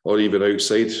 or even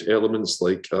outside elements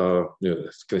like kind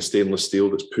of stainless steel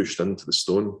that's pushed into the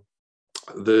stone.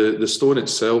 The stone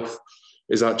itself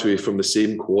is actually from the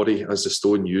same quarry as the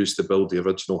stone used to build the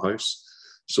original house.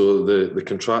 So the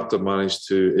contractor managed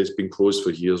to, it's been closed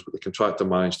for years, but the contractor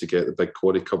managed to get the big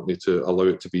quarry company to allow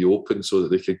it to be open so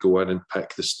that they could go in and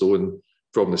pick the stone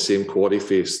from the same quarry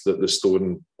face that the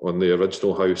stone on the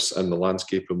original house and the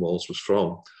landscaping walls was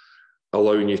from,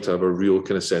 allowing you to have a real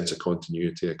kind of sense of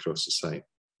continuity across the site.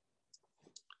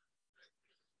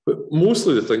 But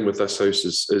mostly the thing with this house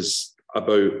is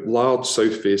about large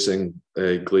south-facing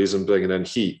glazing bringing in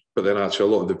heat, but then actually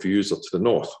a lot of the views are to the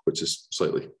north, which is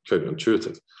slightly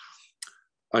counterintuitive.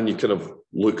 And you kind of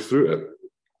look through it.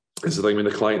 It's the thing when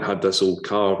the client had this old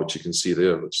car, which you can see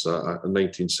there, which is a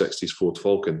 1960s Ford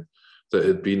Falcon, that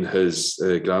had been his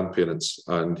grandparents',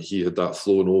 and he had that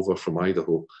flown over from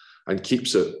Idaho and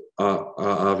keeps it at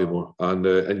Aviemore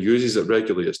and uses it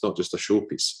regularly. It's not just a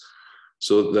showpiece.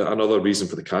 So another reason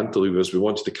for the cantilever is we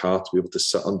wanted the car to be able to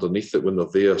sit underneath it when they're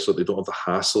there, so they don't have the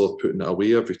hassle of putting it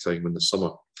away every time in the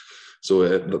summer.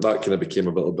 So that kind of became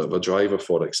a little bit of a driver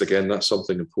for it, because again, that's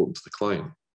something important to the client.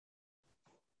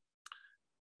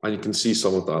 And you can see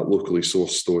some of that locally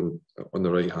sourced stone on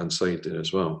the right-hand side there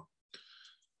as well.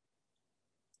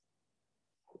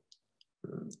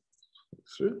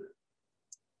 Through.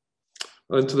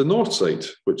 And to the north side,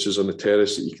 which is on the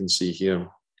terrace that you can see here,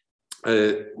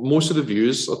 most of the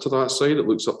views are to that side. It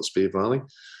looks up the Spey Valley.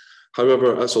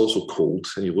 However, it's also cold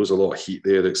and you lose a lot of heat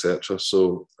there, etc.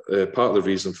 So part of the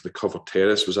reason for the covered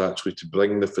terrace was actually to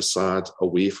bring the facade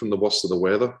away from the worst of the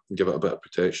weather and give it a bit of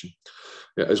protection,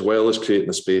 as well as creating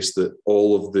a space that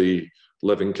all of the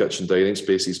living, kitchen, dining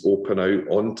spaces open out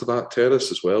onto that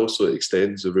terrace as well. So it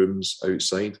extends the rooms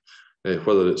outside,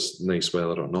 whether it's nice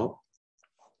weather or not.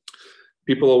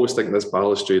 People always think this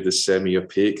balustrade is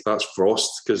semi-opaque. That's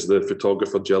frost, because the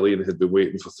photographer Gillian had been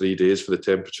waiting for 3 days for the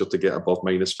temperature to get above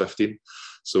 -15.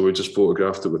 So we just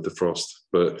photographed it with the frost.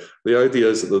 But the idea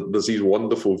is that there's these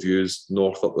wonderful views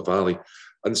north up the valley.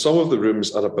 And some of the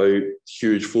rooms are about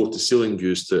huge floor-to-ceiling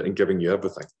views and giving you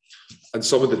everything. And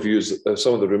some of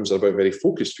the rooms are about very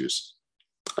focused views.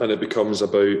 And it becomes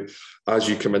about, as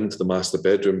you come into the master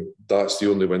bedroom, that's the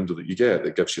only window that you get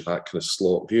that gives you that kind of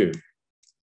slot view.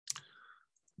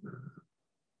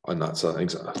 And that's, I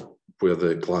think, where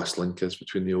the glass link is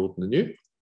between the old and the new.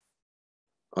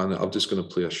 And I'm just going to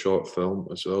play a short film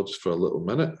as well, just for a little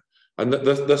minute. And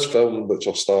this film, which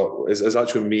I'll start, is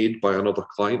actually made by another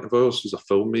client of ours, who's a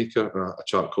filmmaker, a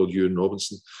chap called Ewan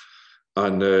Robinson.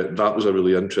 And that was a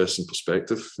really interesting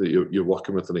perspective, that you're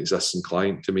working with an existing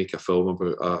client to make a film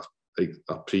about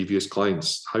a previous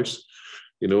client's house.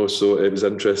 You know, so it was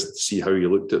interesting to see how he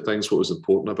looked at things, what was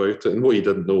important about it. And what he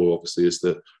didn't know, obviously, is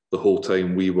that the whole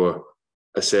time we were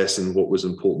assessing what was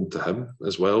important to him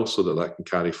as well, so that can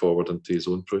carry forward into his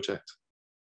own project.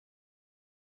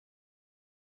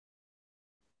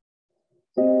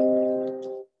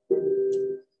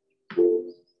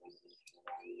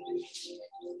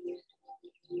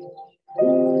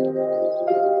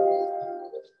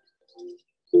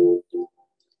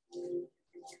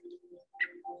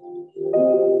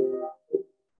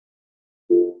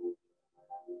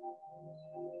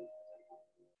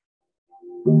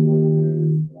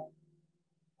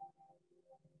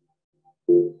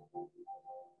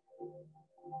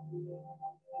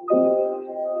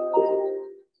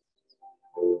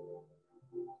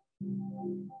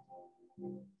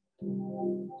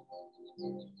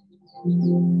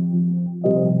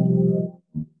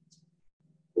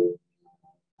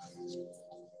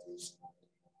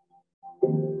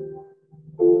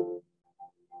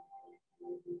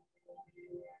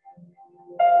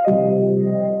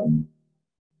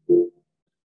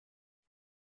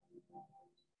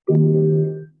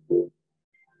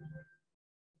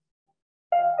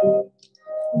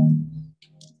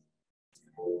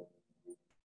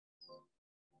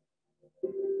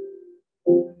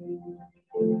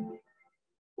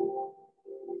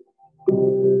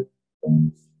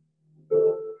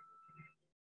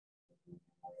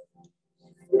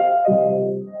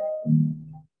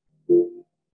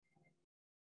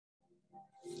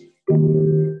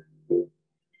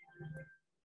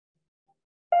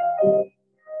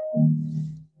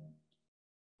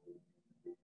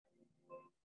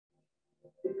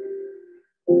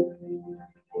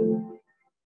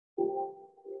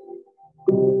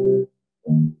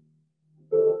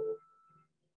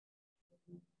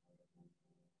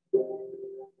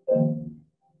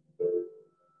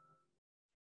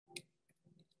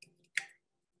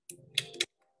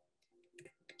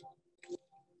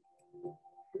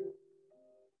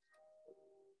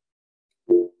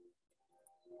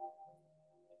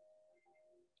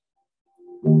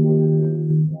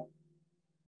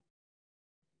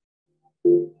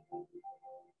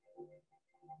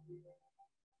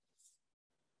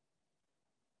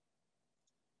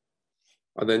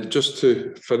 And then just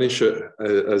to finish it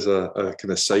as a kind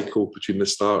of cycle between it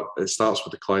starts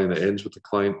with the client, it ends with the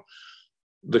client.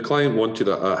 The client wanted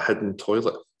a hidden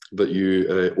toilet that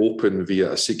you open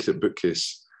via a secret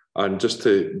bookcase. And just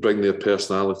to bring their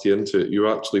personality into it, you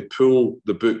actually pull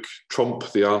the book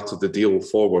Trump the Art of the Deal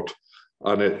forward,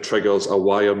 and it triggers a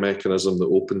wire mechanism that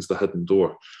opens the hidden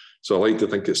door. So I like to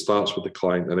think it starts with the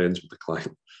client and ends with the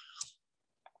client.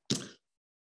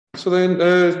 So then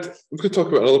we're going to talk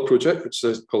about another project, which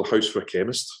is called House for a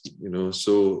Chemist. You know,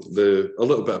 so a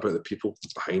little bit about the people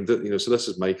behind it. You know, so this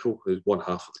is Michael, who's one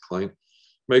half of the client.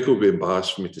 Michael would be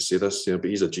embarrassed for me to say this, you know,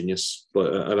 but he's a genius.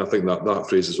 And I think that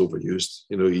phrase is overused.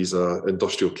 You know, he's an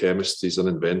industrial chemist. He's an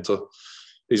inventor.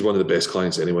 He's one of the best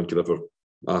clients anyone could ever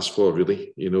ask for,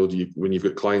 really. You know, when you've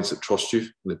got clients that trust you and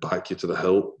they back you to the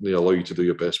hill, they allow you to do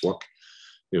your best work.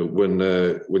 You know,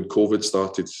 when COVID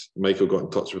started, Michael got in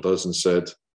touch with us and said,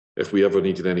 if we ever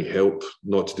needed any help,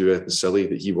 not to do anything silly,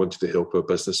 that he wanted to help our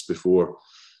business before,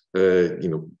 you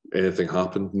know, anything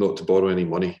happened, not to borrow any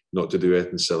money, not to do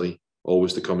anything silly,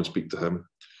 always to come and speak to him.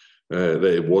 That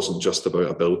it wasn't just about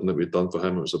a building that we'd done for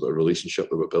him, it was about a relationship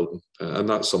that we're building. And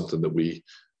that's something that we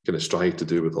kind of strive to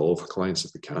do with all of our clients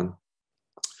if we can.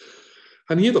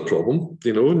 And he had a problem,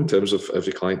 you know, in terms of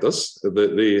every client does,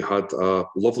 that they had a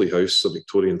lovely house, a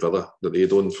Victorian villa that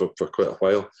they'd owned for quite a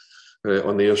while.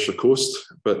 On the Ayrshire coast,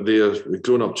 but their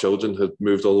grown-up children had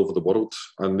moved all over the world,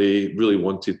 and they really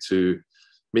wanted to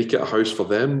make it a house for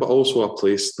them, but also a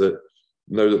place that,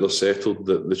 now that they're settled,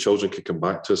 that the children could come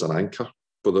back to as an anchor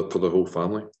for the whole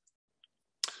family.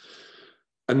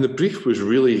 And the brief was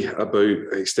really about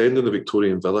extending the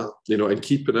Victorian villa, you know, and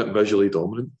keeping it visually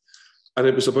dominant. And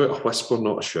it was about a whisper,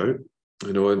 not a shout,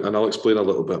 you know, and I'll explain a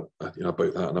little bit, you know,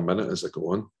 about that in a minute as I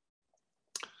go on.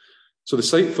 So the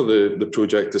site for the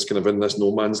project is kind of in this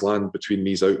no man's land between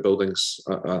these outbuildings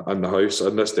and the house,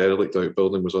 and this derelict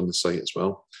outbuilding was on the site as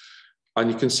well. And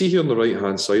you can see here on the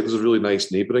right-hand side, there's a really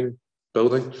nice neighbouring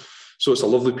building. So it's a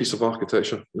lovely piece of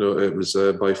architecture. You know, it was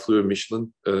by Fleur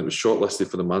Michelin, and it was shortlisted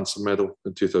for the Manson Medal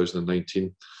in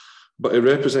 2019. But it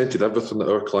represented everything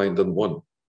that our client didn't want.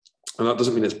 And that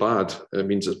doesn't mean it's bad. It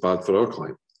means it's bad for our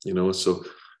client. You know, so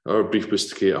our brief was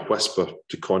to create a whisper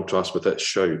to contrast with its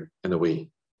shout in a way.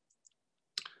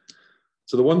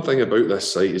 So the one thing about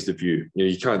this site is the view. You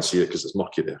know, you can't see it because it's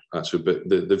mucky there, actually, but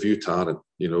the view Tarrant,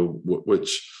 you know,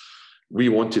 which we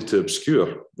wanted to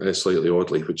obscure slightly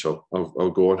oddly, which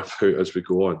I'll go on about as we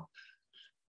go on.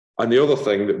 And the other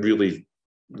thing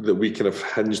that we kind of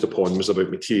hinged upon was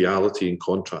about materiality and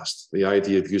contrast, the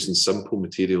idea of using simple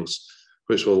materials,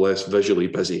 which were less visually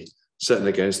busy, sitting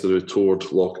against the restored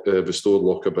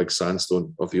Lockerbie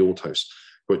sandstone of the old house,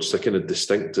 which is a kind of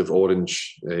distinctive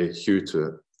orange hue to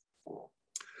it.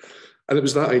 And it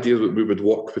was that idea that we would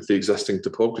work with the existing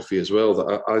topography as well,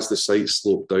 that as the site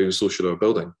sloped down, so should our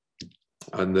building.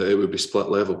 And it would be split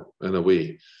level in a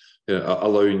way,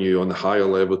 allowing you on the higher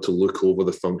level to look over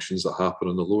the functions that happen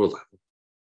on the lower level.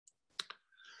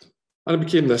 And it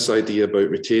became this idea about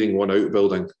retaining one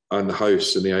outbuilding and the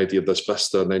house, and the idea of this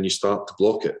vista, and then you start to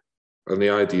block it. And the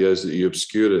idea is that you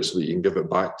obscure it so that you can give it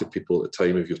back to people at the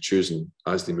time of your choosing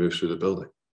as they move through the building.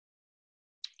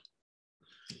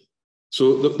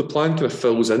 So the plan kind of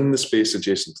fills in the space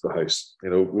adjacent to the house, you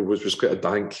know, which was quite a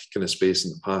dank kind of space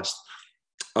in the past.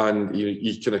 And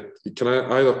you can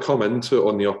either come into it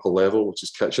on the upper level, which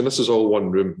is kitchen. This is all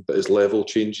one room, but it's level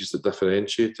changes that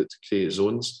differentiate it to create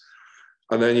zones.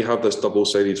 And then you have this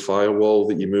double-sided firewall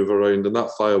that you move around, and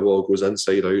that firewall goes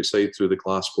inside, outside through the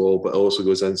glass wall, but also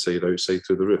goes inside, outside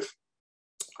through the roof.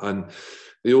 And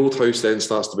the old house then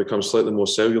starts to become slightly more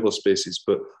cellular spaces,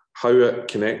 but how it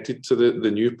connected to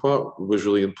the new part was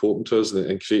really important to us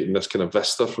in creating this kind of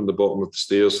vista from the bottom of the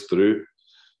stairs through,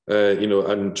 you know,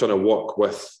 and trying to work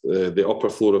with the upper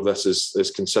floor of this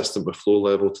is consistent with floor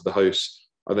level to the house.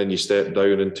 And then you step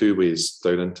down in two ways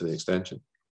down into the extension.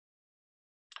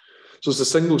 So it's a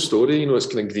single story, you know, it's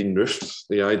kind of green roofed.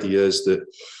 The idea is that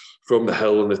from the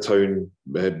hill and the town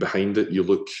behind it, you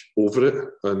look over it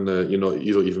and, you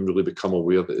don't even really become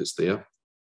aware that it's there.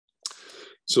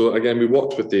 So again, we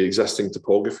worked with the existing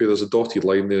topography. There's a dotted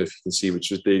line there, if you can see,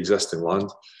 which is the existing land.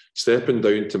 Stepping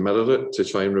down to mirror it to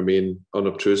try and remain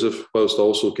unobtrusive, whilst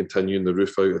also continuing the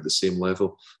roof out at the same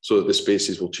level so that the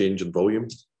spaces will change in volume.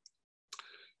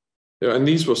 Yeah, and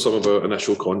these were some of our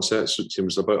initial concepts, which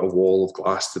was about a wall of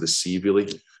glass to the sea, really.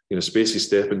 You know, spaces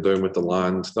stepping down with the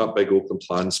land, that big open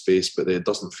plan space, but it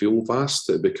doesn't feel vast,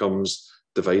 it becomes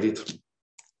divided.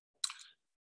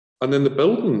 And then the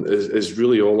building is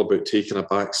really all about taking a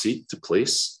back seat to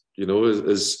place, you know,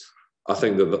 I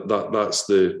think that's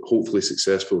the hopefully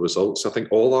successful results. I think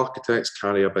all architects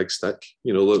carry a big stick,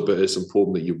 you know, but it's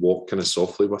important that you walk kind of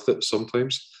softly with it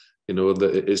sometimes, you know,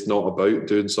 that it's not about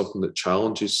doing something that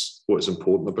challenges what is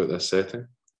important about this setting.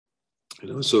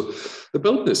 You know, so the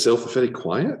building itself is very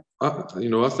quiet. You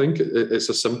know, I think it's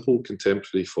a simple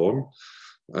contemporary form.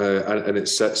 And it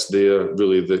sits there,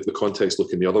 really, the context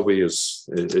looking the other way is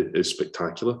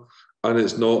spectacular. And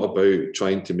it's not about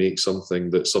trying to make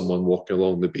something that someone walking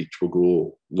along the beach will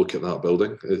go look at that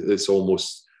building. It's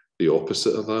almost the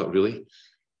opposite of that, really.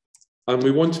 And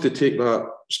we wanted to take that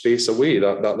space away,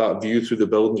 that view through the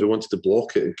buildings. We wanted to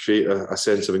block it and create a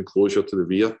sense of enclosure to the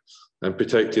rear and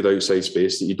protected outside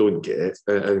space that you don't get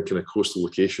in kind of coastal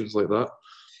locations like that.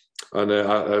 And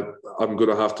I'm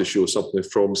going to have to show something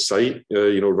from site,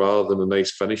 you know, rather than a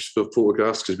nice finished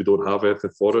photographs because we don't have anything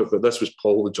for it. But this was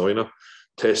Paul, the joiner,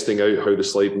 testing out how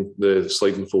the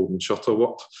sliding folding shutter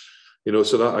worked. You know,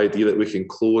 so that idea that we can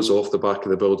close off the back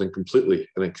of the building completely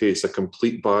and it creates a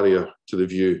complete barrier to the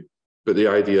view. But the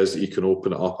idea is that you can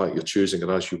open it up at your choosing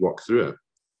and as you walk through it.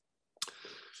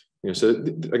 You know, so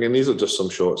again, these are just some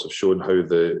shots of showing how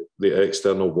the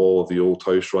external wall of the old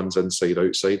house runs inside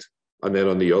outside. And then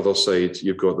on the other side,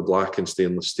 you've got the black and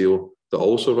stainless steel that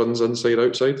also runs inside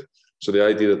outside. So the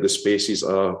idea that the spaces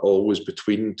are always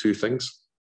between two things.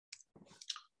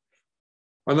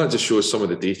 And that just shows some of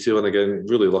the detail. And again,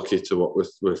 really lucky to work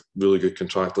with really good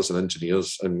contractors and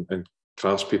engineers and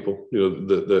craftspeople, you know,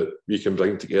 that you can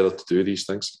bring together to do these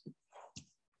things.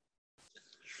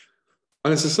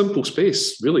 And it's a simple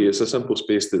space, really. It's a simple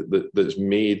space that's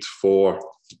made for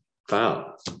that,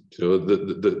 you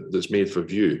know, that's made for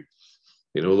view.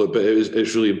 You know, but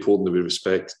it's really important that we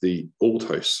respect the old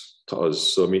house to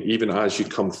us. So, I mean, even as you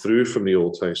come through from the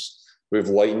old house, we've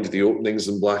lined the openings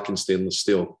in black and stainless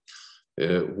steel,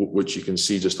 which you can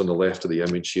see just on the left of the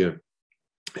image here.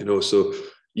 So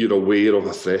you're aware of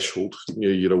a threshold,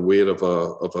 you're aware of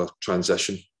a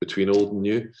transition between old and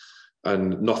new,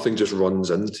 and nothing just runs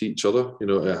into each other.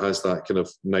 It has that kind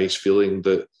of nice feeling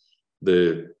that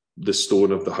the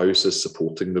stone of the house is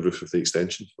supporting the roof of the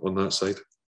extension on that side.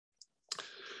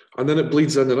 And then it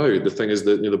bleeds in and out. The thing is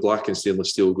that the black and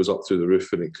stainless steel goes up through the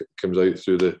roof and it comes out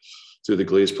through the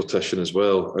glazed partition as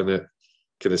well, and it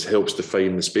kind of helps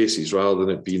define the spaces rather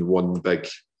than it being one big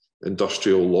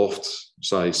industrial loft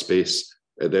size space.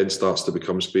 It then starts to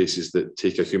become spaces that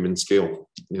take a human scale,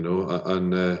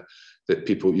 and that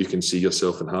you can see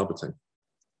yourself inhabiting.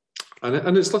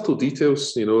 And it's little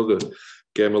details, that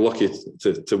again, we're lucky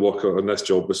to work on this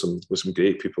job with some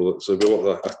great people. So we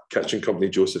work with a kitchen company,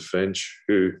 Joseph French,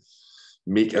 who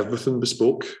make everything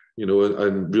bespoke,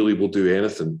 and really will do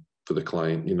anything for the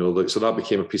client, so that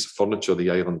became a piece of furniture, the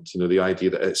island, the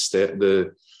idea that it's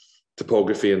the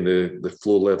topography and the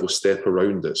floor level step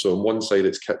around it. So on one side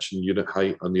it's kitchen unit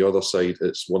height, on the other side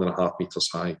it's 1.5 meters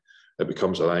high. It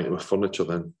becomes an item of furniture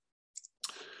then.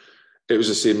 It was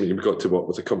the same, we got to work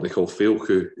with a company called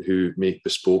Failco who make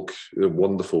bespoke,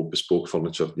 wonderful bespoke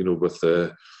furniture, with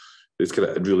it's kind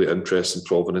of really interesting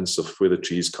provenance of where the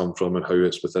trees come from and how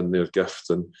it's within their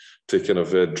gift, and to kind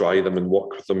of dry them and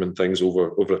work with them and things over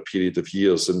a period of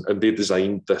years. And they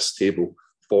designed this table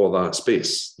for that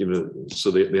space,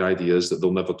 so the idea is that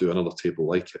they'll never do another table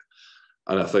like it.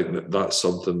 And I think that's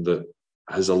something that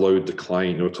has allowed the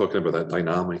client, we're talking about that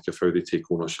dynamic of how they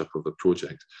take ownership of the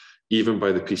project, even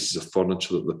by the pieces of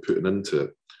furniture that they're putting into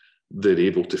it, they're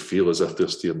able to feel as if they're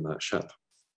steering that ship.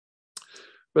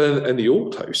 But in the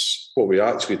old house, what we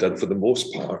actually did for the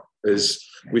most part is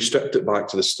we stripped it back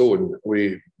to the stone.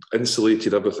 We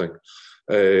insulated everything.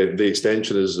 The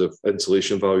extension is of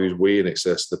insulation values way in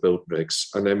excess of the building regs.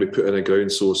 And then we put in a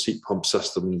ground source heat pump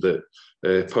system that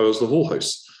powers the whole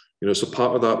house. So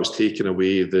part of that was taking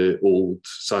away the old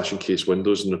sash and case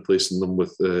windows and replacing them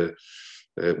with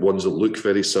ones that look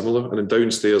very similar. And then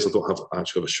downstairs, I don't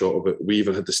actually have a shot of it. We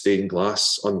even had the stained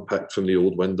glass unpicked from the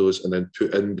old windows and then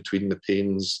put in between the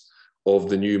panes of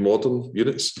the new modern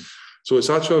units. So it's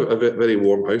actually a very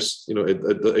warm house.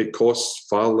 It costs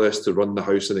far less to run the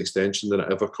house in extension than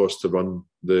it ever cost to run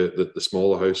the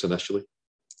smaller house initially.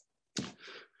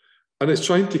 And it's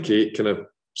trying to create kind of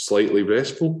slightly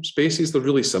restful spaces. They're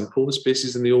really simple, the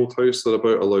spaces in the old house. They're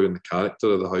about allowing the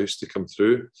character of the house to come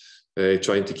through.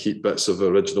 Trying to keep bits of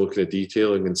original kind of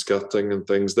detailing and skirting and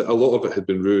things that a lot of it had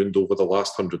been ruined over the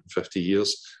last 150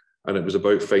 years. And it was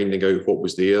about finding out what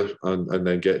was there and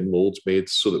then getting moulds made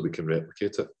so that we can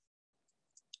replicate it.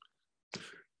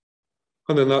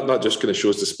 And then that just kind of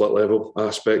shows the split level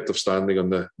aspect of standing on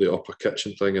the upper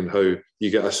kitchen thing, and how you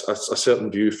get a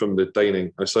certain view from the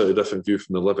dining, a slightly different view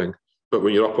from the living. But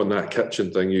when you're up on that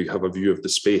kitchen thing, you have a view of the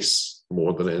space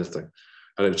more than anything.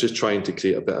 And it was just trying to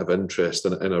create a bit of interest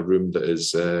in a room that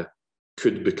is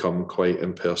could become quite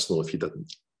impersonal if you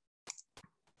didn't.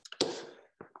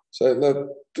 So now,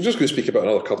 I'm just going to speak about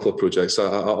another couple of projects. I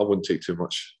won't take too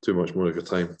much more of your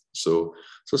time. So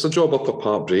it's a job up at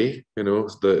Park Brae,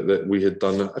 that we had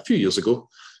done a few years ago.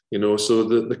 So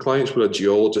the clients were a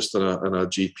geologist and a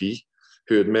GP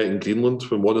who had met in Greenland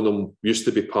when one of them used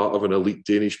to be part of an elite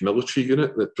Danish military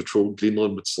unit that patrolled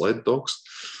Greenland with sled dogs.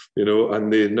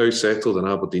 And they now settled in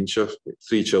Aberdeenshire,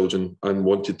 3 children, and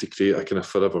wanted to create a kind of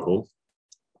forever home.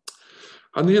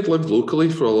 And they had lived locally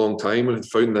for a long time and had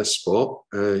found this spot,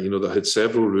 that had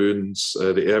several ruins,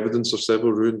 the evidence of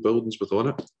several ruined buildings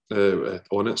on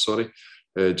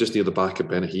it, just near the back of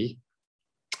Bennachie.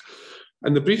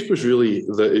 And the brief was really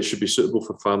that it should be suitable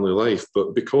for family life,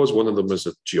 but because one of them was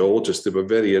a geologist, they were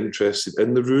very interested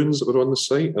in the ruins that were on the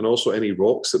site and also any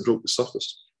rocks that broke the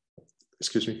surface.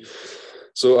 Excuse me.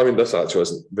 So, this actually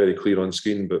isn't very clear on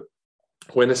screen, but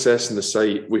when assessing the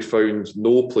site, we found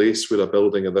no place where a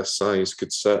building of this size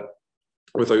could sit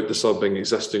without disturbing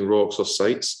existing rocks or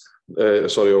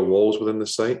or walls within the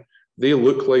site. They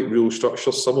look like real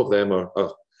structures. Some of them are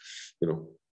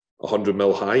 100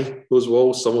 mil high, those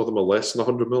walls. Some of them are less than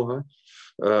 100 mil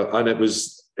high. And it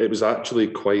was actually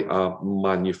quite a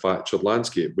manufactured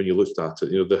landscape when you looked at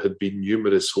it. There had been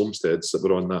numerous homesteads that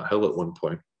were on that hill at one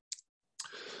point.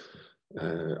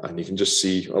 And you can just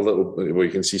see you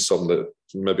can see some that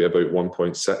maybe about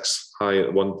 1.6 high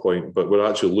at one point, but we're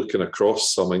actually looking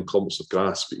across some in clumps of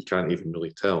grass, but you can't even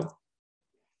really tell.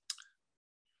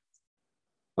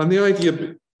 And the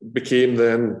idea became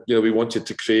then, we wanted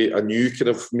to create a new kind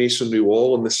of masonry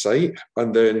wall on the site,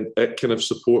 and then it kind of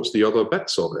supports the other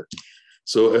bits of it.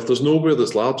 So if there's nowhere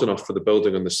that's large enough for the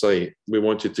building on the site, we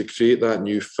wanted to create that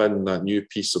new fin, that new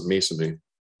piece of masonry.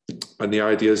 And the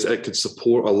idea is it could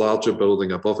support a larger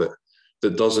building above it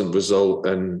that doesn't result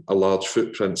in a large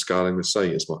footprint scarring the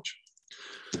site as much.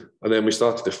 And then we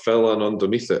started to fill in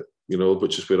underneath it, you know,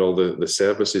 which is where all the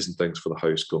services and things for the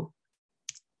house go.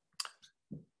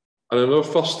 And in our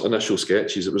first initial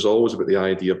sketches, it was always about the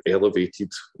idea of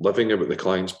elevated living, about the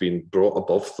clients being brought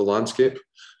above the landscape,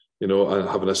 you know, and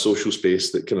having a social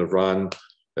space that kind of ran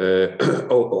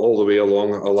all the way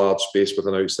along a large space with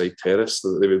an outside terrace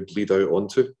that they would bleed out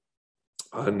onto.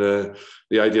 And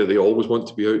the idea they always want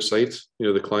to be outside, you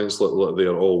know, the clients, they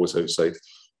are always outside,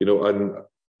 you know, and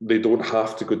they don't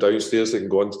have to go downstairs. They can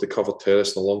go onto the covered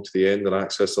terrace and along to the end and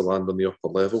access the land on the upper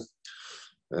level.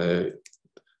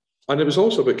 And it was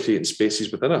also about creating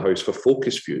spaces within a house for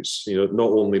focus views, you know,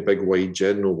 not only big, wide,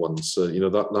 general ones. You know,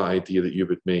 that idea that you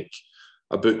would make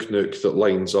a book nook that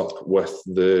lines up with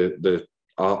the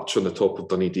arch on the top of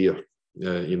Dunedere,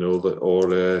 you know,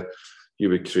 or you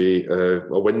would create a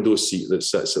window seat that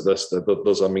sits at this.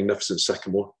 There's a magnificent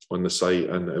sycamore on the site,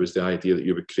 and it was the idea that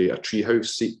you would create a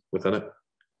treehouse seat within it.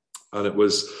 And it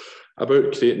was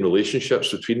about creating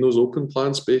relationships between those open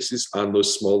plan spaces and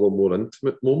those smaller, more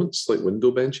intimate moments like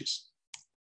window benches.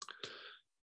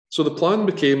 So the plan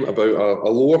became about a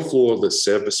lower floor that's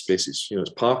service spaces. You know,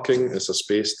 it's parking, it's a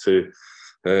space to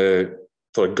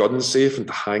for a gun safe and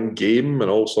to hang game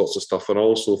and all sorts of stuff, and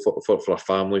also for a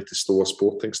family to store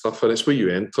sporting stuff. And it's where you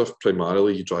enter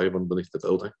primarily. You drive underneath the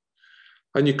building,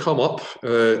 and you come up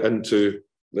into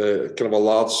kind of a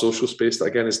large social space that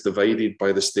again is divided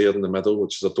by the stair in the middle,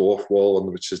 which is a dwarf wall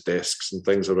and which has desks and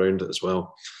things around it as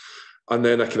well. And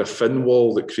then a kind of fin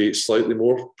wall that creates slightly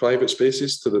more private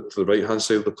spaces to the right hand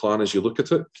side of the plan as you look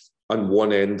at it, and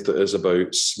one end that is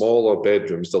about smaller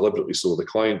bedrooms, deliberately so. The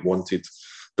client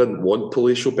didn't want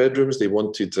palatial bedrooms, they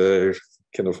wanted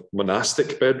kind of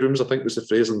monastic bedrooms, I think was the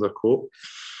phrase in their quote.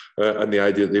 And the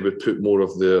idea that they would put more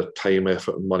of their time,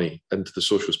 effort and money into the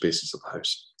social spaces of the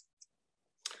house.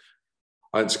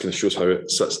 And it kind of shows how it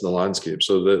sits in the landscape.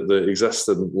 So the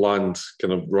existing land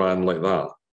kind of ran like that,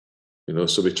 you know,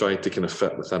 so we tried to kind of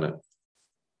fit within it.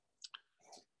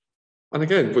 And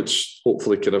again, which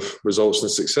hopefully kind of results in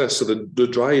success. So the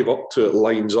drive up to it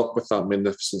lines up with that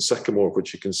magnificent sycamore,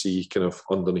 which you can see kind of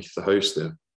underneath the house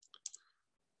there.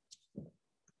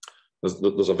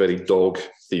 There's a very dog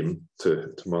theme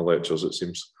to my lectures, it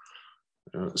seems.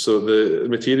 So the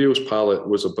materials palette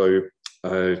was about,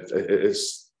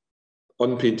 it's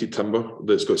unpainted timber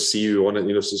that's got CU on it.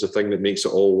 You know, this is a thing that makes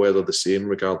it all weather the same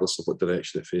regardless of what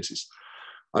direction it faces.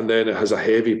 And then it has a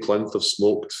heavy plinth of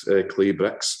smoked clay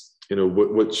bricks, you know,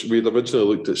 which we'd originally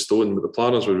looked at stone, but the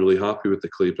planners were really happy with the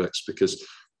clay bricks because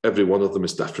every one of them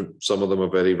is different. Some of them are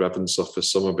very ribbon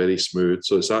surface, some are very smooth.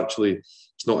 So it's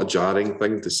not a jarring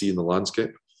thing to see in the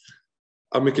landscape.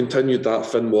 And we continued that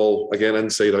fin wall again,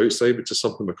 inside, outside, which is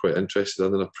something we're quite interested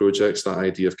in our projects, that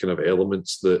idea of kind of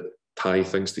elements that tie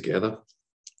things together.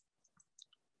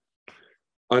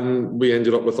 And we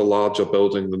ended up with a larger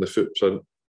building than the footprint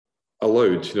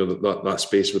allowed, you know, that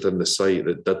space within the site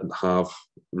that didn't have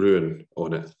ruin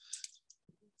on it.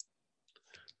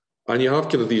 And you have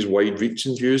kind of these wide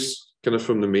reaching views kind of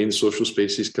from the main social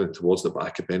spaces kind of towards the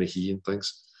back of Benihee and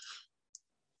things.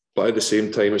 But at the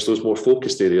same time, it's those more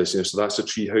focused areas, you know, so that's a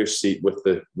treehouse seat with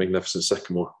the magnificent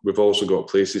sycamore. We've also got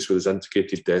places where there's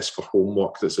integrated desk for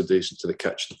homework that's adjacent to the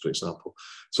kitchen, for example,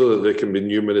 so that there can be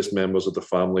numerous members of the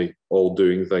family all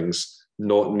doing things,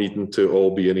 not needing to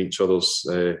all be in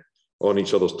on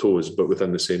each other's toes, but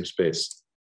within the same space.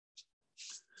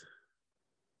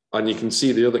 And you can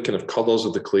see there the kind of colours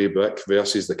of the clay brick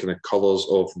versus the kind of colours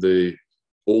of the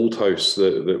old house,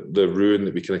 the ruin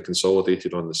that we kind of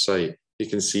consolidated on the site. You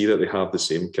can see that they have the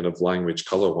same kind of language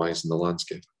colour-wise in the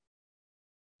landscape.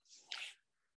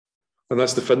 And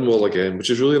that's the fin wall again,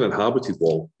 which is really an inhabited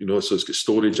wall, you know, so it's got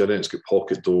storage in it, it's got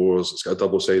pocket doors, it's got a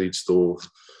double-sided stove,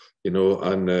 you know,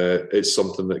 and it's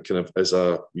something that kind of is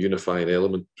a unifying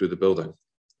element through the building.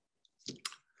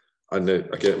 And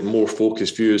I get more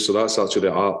focused views, so that's actually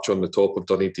the arch on the top of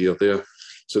Dunedere there.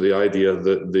 So the idea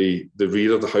that the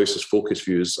rear of the house has focus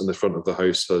views and the front of the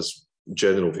house has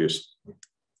general views.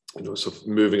 You know, so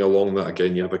moving along that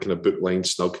again, you have a kind of book-lined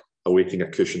snug awaiting a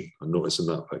cushion. I'm noticing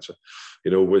that picture,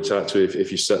 you know, which actually, if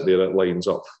you sit there, it lines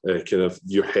up, kind of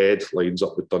your head lines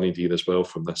up with Dunedere as well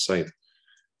from this side.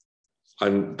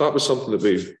 And that was something that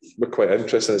we were quite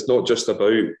interested in. It's not just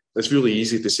about, it's really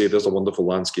easy to say there's a wonderful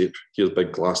landscape, here's a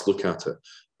big glass, look at it.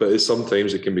 But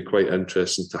sometimes it can be quite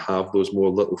interesting to have those more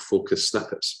little focused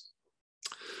snippets.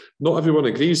 Not everyone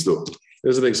agrees though.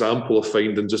 There's an example of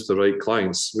finding just the right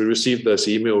clients. We received this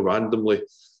email randomly,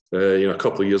 you know, a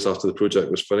couple of years after the project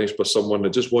was finished, by someone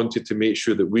that just wanted to make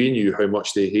sure that we knew how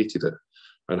much they hated it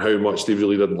and how much they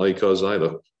really didn't like us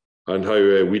either. and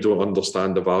how we don't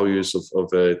understand the values of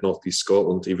North East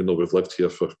Scotland, even though we've lived here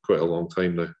for quite a long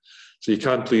time now. So you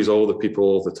can't please all the people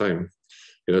all the time.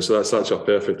 So that's actually a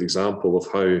perfect example of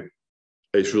how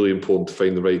it's really important to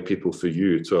find the right people for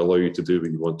you to allow you to do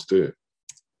what you want to do.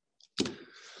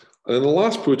 And then the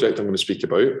last project I'm going to speak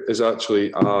about is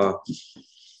actually a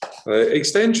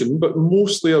extension, but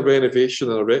mostly a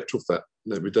renovation and a retrofit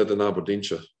that we did in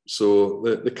Aberdeenshire. So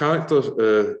the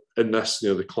character in this,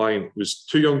 the client, was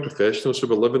two young professionals who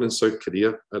were living in South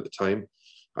Korea at the time,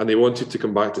 and they wanted to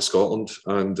come back to Scotland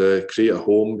and create a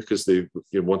home because they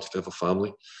wanted to have a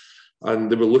family.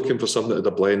 And they were looking for something that had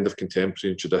a blend of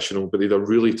contemporary and traditional, but they had a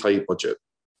really tight budget,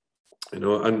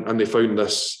 and they found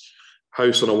this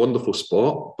house on a wonderful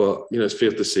spot, but it's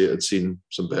fair to say it had seen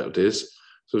some better days.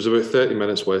 So it was about 30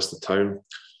 minutes west of town.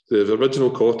 The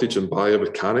original cottage and buyer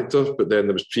with character, but then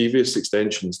there was previous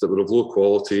extensions that were of low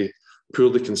quality,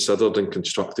 poorly considered and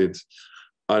constructed.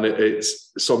 And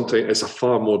it's a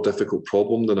far more difficult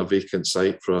problem than a vacant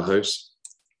site for a house.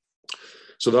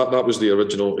 So that was the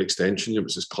original extension. It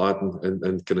was just clad in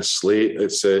kind of slate.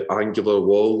 It's angular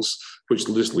walls, which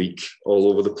just leak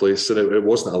all over the place. And it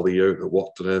wasn't a layout that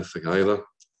worked or anything either.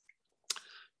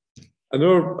 And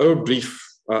our brief,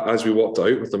 as we worked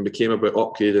out with them, became about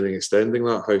upgrading and extending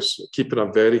that house, keeping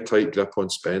a very tight grip on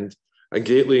spend and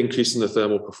greatly increasing the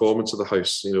thermal performance of the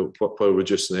house, while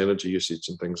reducing energy usage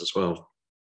and things as well.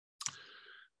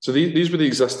 So these were the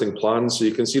existing plans. So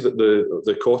you can see that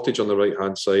the cottage on the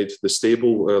right-hand side, the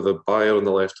stable, the buyer on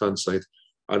the left-hand side,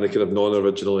 and the kind of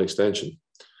non-original extension.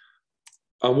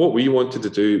 And what we wanted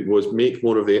to do was make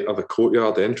more of a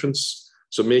courtyard entrance.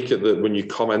 So make it that when you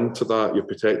come into that, you're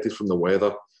protected from the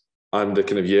weather. And the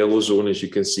kind of yellow zone, as you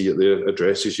can see it there,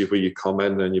 addresses you where you come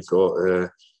in, and you've got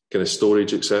kind of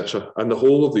storage, etc. And the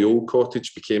whole of the old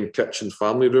cottage became kitchen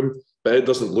family room. But it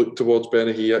doesn't look towards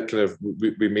Benihee.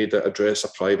 We made it address a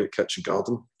private kitchen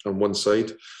garden on one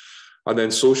side. And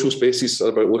then social spaces are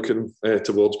about looking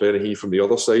towards Benihee from the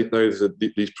other side now.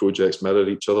 These projects mirror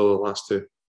each other, the last two.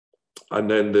 And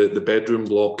then the bedroom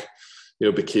block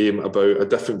became about a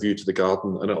different view to the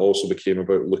garden, and it also became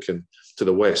about looking to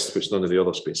the west, which none of the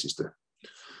other spaces do.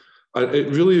 And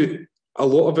it really, a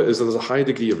lot of it is there's a high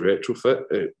degree of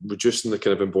retrofit, reducing the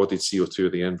kind of embodied CO2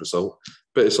 of the end result,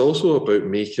 but it's also about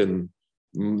making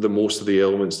the most of the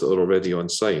elements that are already on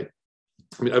site.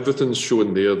 I mean, everything's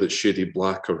shown there that's shaded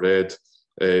black or red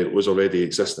was already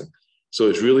existing. So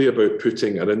it's really about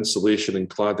putting an insulation and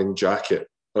cladding jacket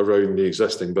around the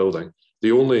existing building.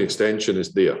 The only extension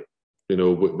is there,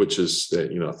 which is,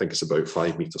 I think it's about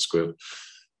 5 meters square.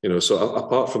 So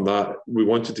apart from that, we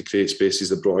wanted to create spaces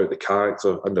that brought out the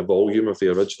character and the volume of the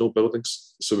original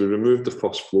buildings. So we removed the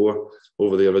first floor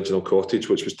over the original cottage,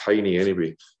 which was tiny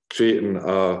anyway, creating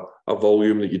a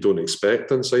volume that you don't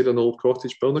expect inside an old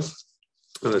cottage building.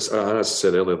 And as I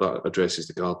said earlier, that addresses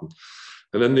the garden.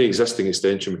 And in the existing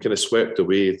extension, we kind of swept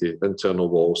away the internal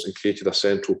walls and created a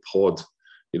central pod,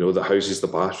 that houses the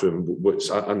bathroom,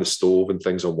 and the stove and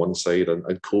things on one side,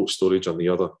 and coat storage on the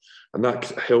other. And that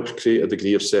helps create a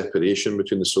degree of separation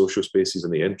between the social spaces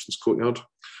and the entrance courtyard.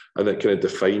 And it kind of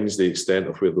defines the extent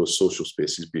of where those social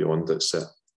spaces beyond it sit.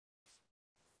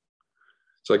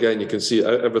 So again, you can see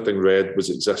everything red was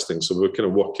existing. So we're kind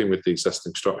of working with the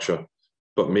existing structure,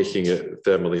 but making it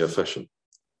thermally efficient.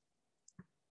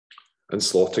 And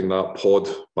slotting that pod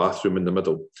bathroom in the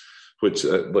middle, which,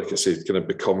 like I said, kind of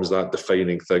becomes that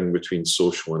defining thing between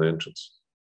social and entrance.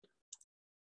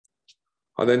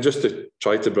 And then just to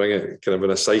try to bring it kind of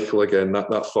in a cycle again,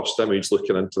 that first image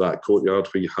looking into that courtyard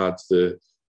where you had the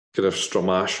kind of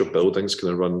stramash of buildings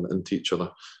kind of run into each other.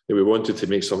 And we wanted to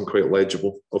make something quite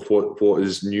legible of what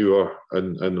is newer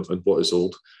and what is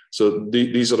old. So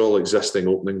these are all existing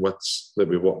opening widths that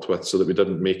we worked with, so that we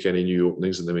didn't make any new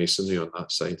openings in the masonry on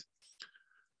that side.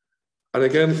 And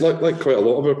again, like quite a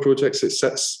lot of our projects, it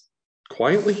sits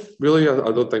quietly, really.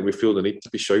 I don't think we feel the need to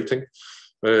be shouting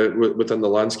within the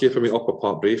landscape. I mean, Upper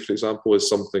Park Brae, for example, is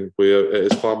something where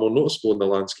it is far more noticeable in the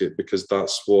landscape because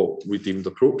that's what we deemed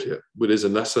appropriate. Whereas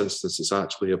in this instance, it's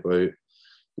actually about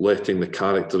letting the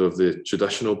character of the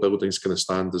traditional buildings kind of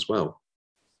stand as well.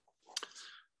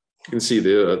 You can see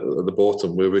there at the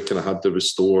bottom where we kind of had the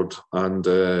restored and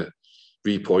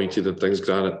repointed and things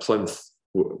granite plinth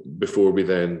before we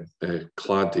then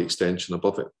clad the extension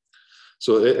above it.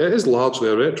 So it is largely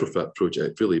a retrofit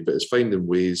project, really, but it's finding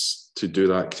ways to do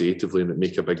that creatively and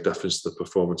make a big difference to the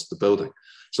performance of the building.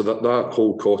 So that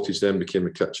whole cottage then became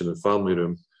a kitchen and family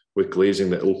room with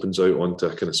glazing that opens out onto a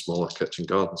kind of smaller kitchen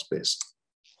garden space.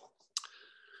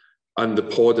 And the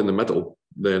pod in the middle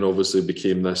then obviously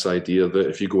became this idea that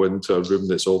if you go into a room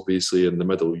that's obviously in the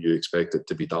middle, you expect it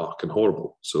to be dark and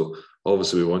horrible. So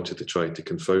obviously we wanted to try to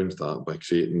confound that by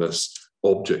creating this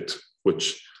object,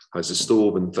 which has a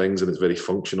stove and things and it's very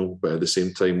functional, but at the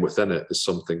same time within it is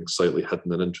something slightly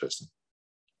hidden and interesting.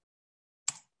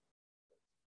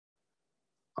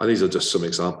 And these are just some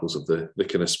examples of the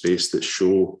kind of space that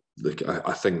show,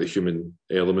 I think, the human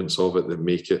elements of it that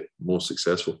make it more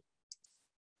successful.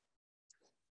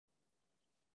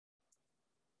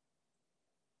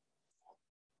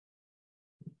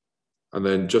 And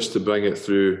then just to bring it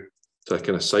through to a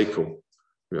kind of cycle,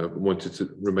 I wanted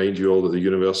to remind you all that the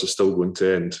universe is still going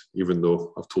to end, even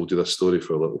though I've told you this story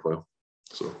for a little while.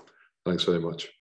 So thanks very much.